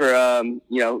Quinn for,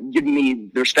 you know, giving me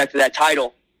the respect of that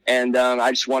title. And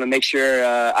I just want to make sure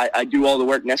I do all the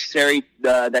work necessary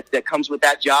that comes with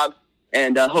that job.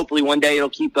 And hopefully one day it'll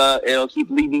keep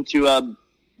leading to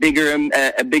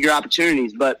bigger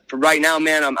opportunities. But for right now,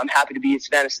 man, I'm happy to be at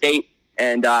Savannah State.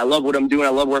 And I love what I'm doing.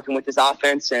 I love working with this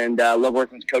offense and I love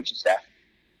working with the coaching staff.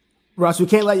 Russ, we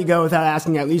can't let you go without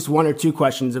asking at least 1 or 2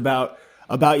 questions about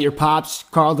your pops,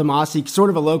 Carl DeMasi, sort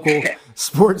of a local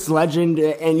sports legend.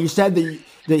 And you said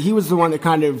that he was the one that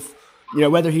kind of, you know,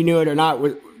 whether he knew it or not,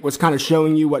 was kind of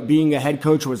showing you what being a head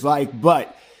coach was like.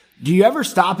 But do you ever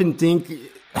stop and think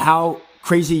how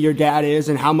crazy your dad is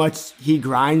and how much he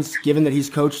grinds, given that he's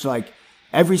coached like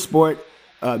every sport,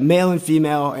 male and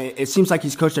female? It seems like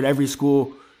he's coached at every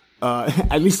school,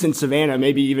 at least in Savannah,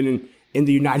 maybe even in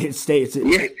the United States.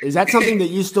 Is that something that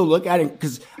you still look at?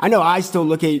 Because I know I still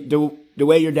look at the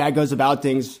way your dad goes about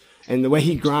things and the way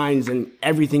he grinds and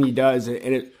everything he does,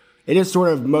 and it is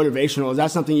sort of motivational. Is that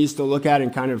something you still look at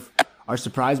and kind of are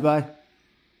surprised by?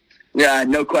 Yeah,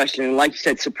 no question. Like you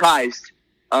said, surprised.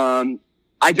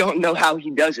 I don't know how he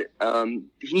does it.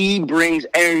 He brings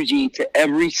energy to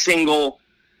every single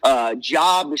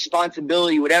job,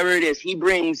 responsibility, whatever it is. He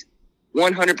brings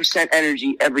 100%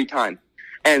 energy every time.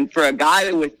 And for a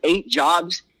guy with 8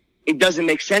 jobs, it doesn't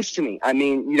make sense to me. I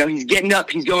mean, you know, he's getting up,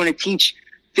 he's going to teach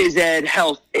phys ed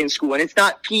health in school, and it's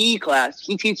not PE class.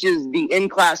 He teaches the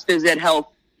in-class phys ed health,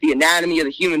 the anatomy of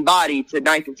the human body to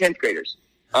 9th and 10th graders.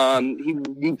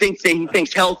 He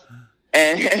thinks health,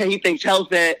 and he thinks health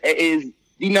is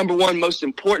the number one most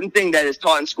important thing that is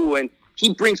taught in school, and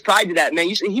he brings pride to that, man.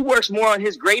 He works more on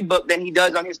his grade book than he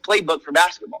does on his playbook for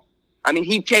basketball. I mean,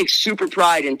 he takes super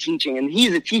pride in teaching, and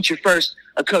he's a teacher first,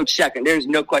 a coach second. There's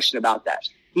no question about that.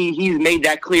 He's made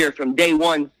that clear from day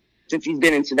one since he's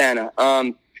been in Savannah.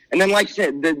 And then, like I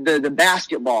said, the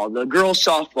basketball, the girls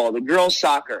softball, the girls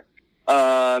soccer.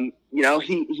 You know,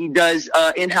 he does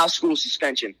in-house school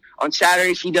suspension. On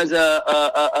Saturdays, he does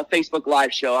a Facebook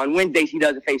Live show. On Wednesdays, he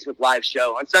does a Facebook Live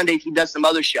show. On Sundays, he does some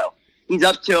other show. He's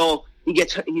up till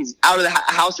he's out of the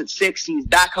house at 6. He's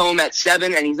back home at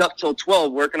 7, and he's up till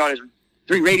 12 working on his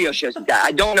 3 radio shows.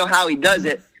 I don't know how he does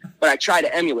it, but I try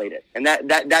to emulate it, and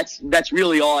that's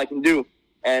really all I can do.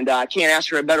 And I can't ask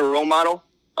for a better role model.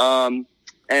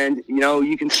 And, you know,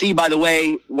 you can see by the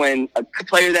way when a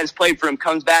player that has played for him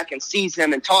comes back and sees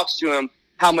him and talks to him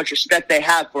how much respect they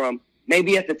have for him.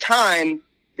 Maybe at the time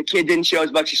the kid didn't show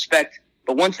as much respect,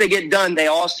 but once they get done, they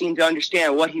all seem to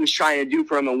understand what he was trying to do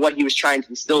for them and what he was trying to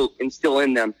instill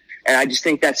in them. And I just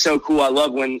think that's so cool. I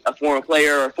love when a former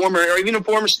player or even a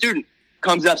former student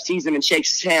comes up, sees him, and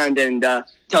shakes his hand and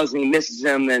tells him he misses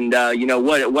him and,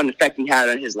 what an effect he had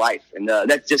on his life. And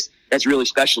that's really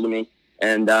special to me.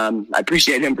 And I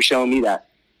appreciate him for showing me that.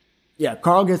 Yeah,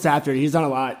 Carl gets after it. He's done a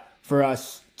lot for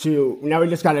us, too. Now we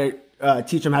just got to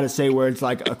teach him how to say words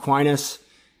like Aquinas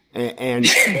and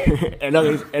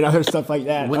other stuff like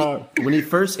that. When he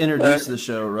first introduced the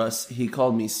show, Russ, he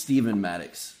called me Steven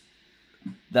Maddox.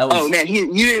 Oh man,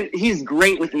 he's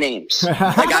great with names.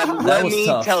 Let me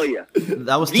tell you,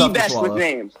 that was the best with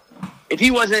names. If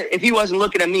he wasn't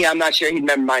looking at me, I'm not sure he'd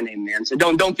remember my name, man. So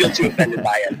don't feel too offended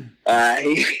by it.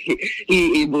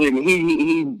 He believe me,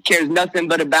 he cares nothing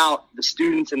but about the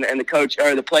students and the coach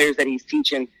or the players that he's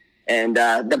teaching. And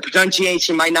the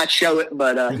pronunciation might not show it,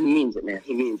 but he means it, man.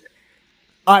 He means it.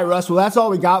 All right, Russ. Well, that's all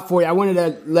we got for you. I wanted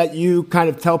to let you kind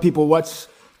of tell people what's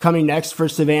coming next for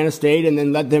Savannah State, and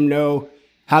then let them know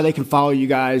how they can follow you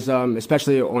guys,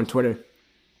 especially on Twitter.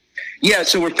 Yeah,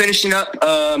 so we're finishing up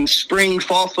spring,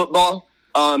 fall football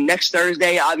next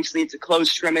Thursday. Obviously, it's a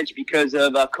closed scrimmage because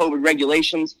of COVID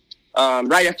regulations.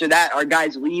 Right after that, our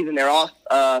guys leave and they're off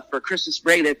for Christmas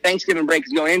break. Their Thanksgiving break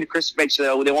is going into Christmas break,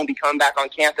 so they won't be coming back on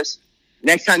campus.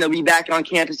 Next time they'll be back on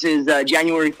campus is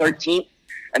January 13th,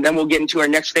 and then we'll get into our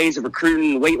next phase of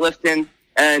recruiting and weightlifting.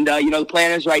 And, the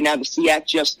plan is right now the SEAC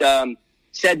just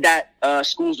said that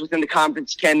schools within the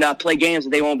conference can play games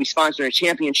and they won't be sponsoring a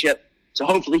championship. So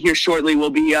hopefully here shortly we'll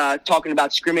be talking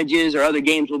about scrimmages or other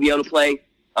games we'll be able to play.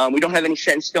 We don't have any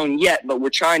set in stone yet, but we're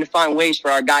trying to find ways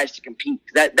for our guys to compete.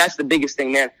 That's the biggest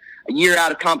thing, man. A year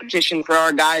out of competition for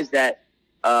our guys that,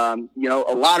 a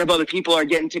lot of other people are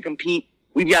getting to compete.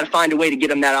 We've got to find a way to get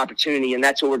them that opportunity, and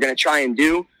that's what we're going to try and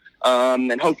do.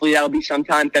 And hopefully that'll be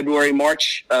sometime February,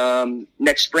 March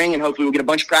next spring, and hopefully we'll get a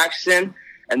bunch of practice in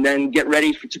and then get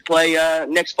ready to play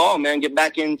next fall, man, get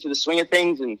back into the swing of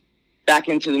things and back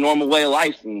into the normal way of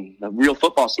life and the real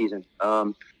football season.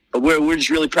 But we're just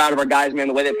really proud of our guys, man,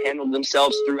 the way they've handled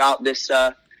themselves throughout this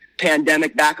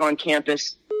pandemic back on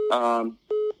campus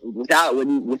without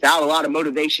a lot of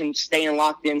motivation, staying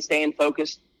locked in, staying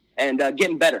focused, and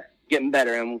getting better.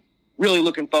 And really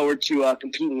looking forward to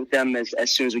competing with them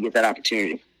as soon as we get that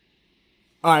opportunity.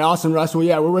 All right, awesome, Russ. Well,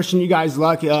 yeah, we're wishing you guys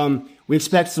luck. We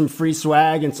expect some free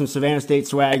swag and some Savannah State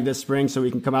swag this spring so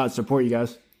we can come out and support you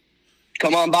guys.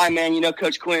 Come on by, man.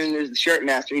 Coach Quinn is the shirt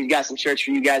master. He's got some shirts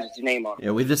for you guys with your name on.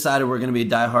 Yeah, we've decided we're going to be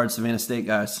diehard Savannah State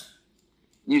guys.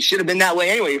 You should have been that way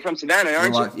anyway. You're from Savannah,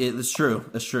 aren't you? Yeah, that's true.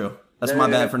 That's my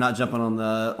bad for not jumping on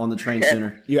the train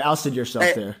sooner. You ousted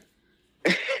yourself there.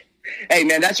 Hey,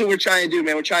 man, that's what we're trying to do,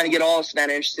 man. We're trying to get all of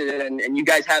Savannah interested in it, and you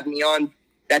guys have me on.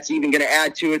 That's even going to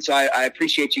add to it, so I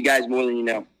appreciate you guys more than you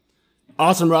know.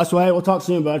 Awesome, Russ. Well, hey, we'll talk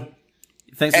soon, bud.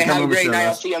 Thanks for coming on the show, have a great night.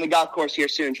 Russ. I'll see you on the golf course here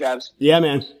soon, Travis. Yeah,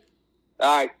 man.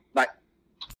 All right.